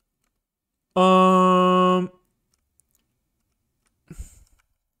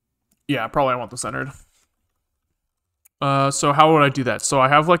 Yeah, probably I want them centered. So how would I do that? So I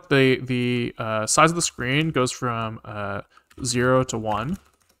have like the size of the screen goes from 0 to 1.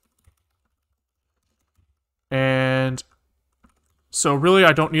 And so really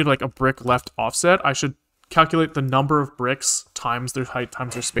I don't need like a brick left offset. I should calculate the number of bricks times their height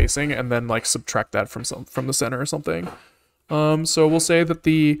times their spacing, and then like subtract that from the center or something. So we'll say that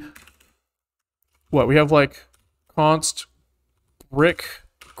we have like const brick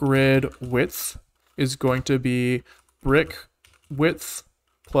grid width is going to be brick width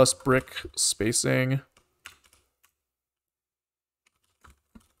plus brick spacing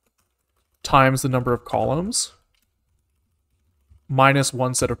times the number of columns minus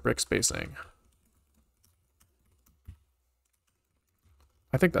one set of brick spacing.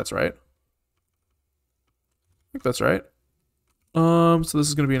 I think that's right. So this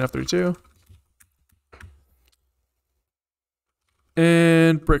is going to be an F32.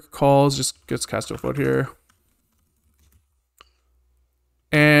 And brick calls just gets cast to a float here.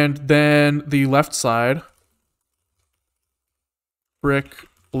 And then the left side, brick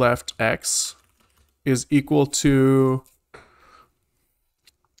left x, is equal to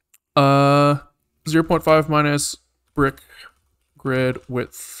 0.5 minus brick grid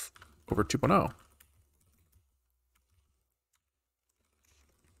width over 2.0.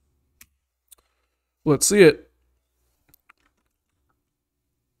 Let's see it.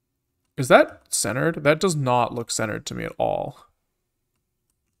 Is that centered? That does not look centered to me at all.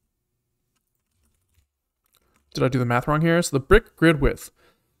 Did I do the math wrong here? So the brick grid width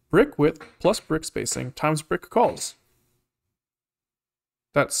plus brick spacing times brick calls.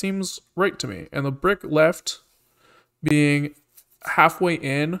 That seems right to me. And the brick left being halfway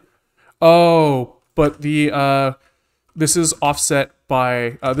in. Oh, but the this is offset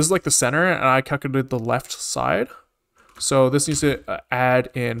by this is like the center, and I calculated the left side. So this needs to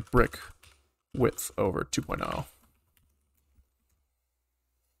add in brick width over 2.0.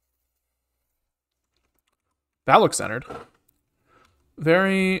 That looks centered.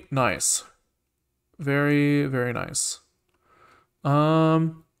 Very nice. Very, very nice.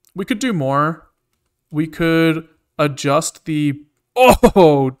 We could do more. We could adjust the...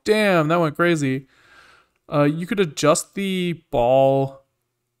 Oh, damn, that went crazy. You could adjust the ball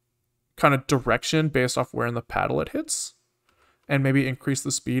kind of direction based off where in the paddle it hits, and maybe increase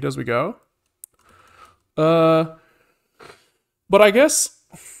the speed as we go. But I guess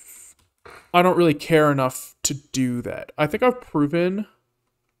I don't really care enough to do that. I think I've proven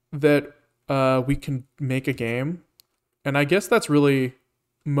that we can make a game, and I guess that's really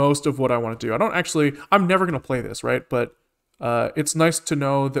most of what I want to do. I'm never going to play this, right? But it's nice to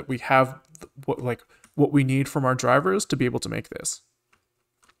know that we have what we need from our drivers to be able to make this.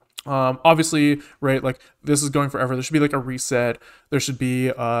 Obviously, right, like this is going forever. There should be like a reset. There should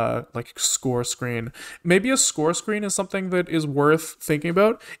be like score screen. Maybe a score screen is something that is worth thinking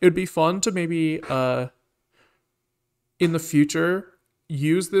about. It would be fun to maybe in the future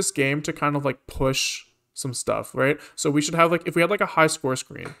use this game to kind of like push some stuff, right? So we should have like, if we had like a high score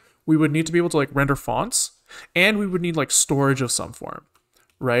screen, we would need to be able to like render fonts, and we would need like storage of some form,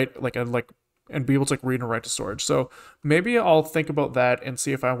 right? And be able to like read and write to storage. So maybe I'll think about that and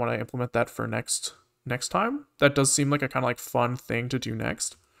see if I want to implement that for next time. That does seem like a kind of like fun thing to do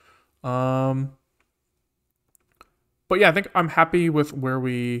next. But yeah, I think I'm happy with what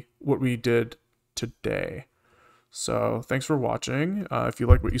we did today. So thanks for watching. If you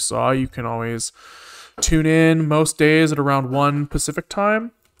like what you saw, you can always tune in most days at around 1 Pacific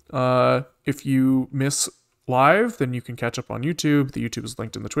time. If you miss live, then you can catch up on YouTube. The YouTube is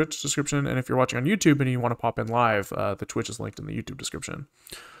linked in the Twitch description. And if you're watching on YouTube and you want to pop in live, the Twitch is linked in the YouTube description.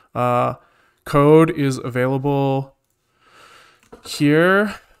 Code is available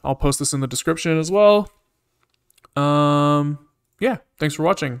here. I'll post this in the description as well. Yeah, thanks for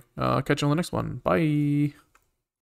watching. Catch you on the next one. Bye.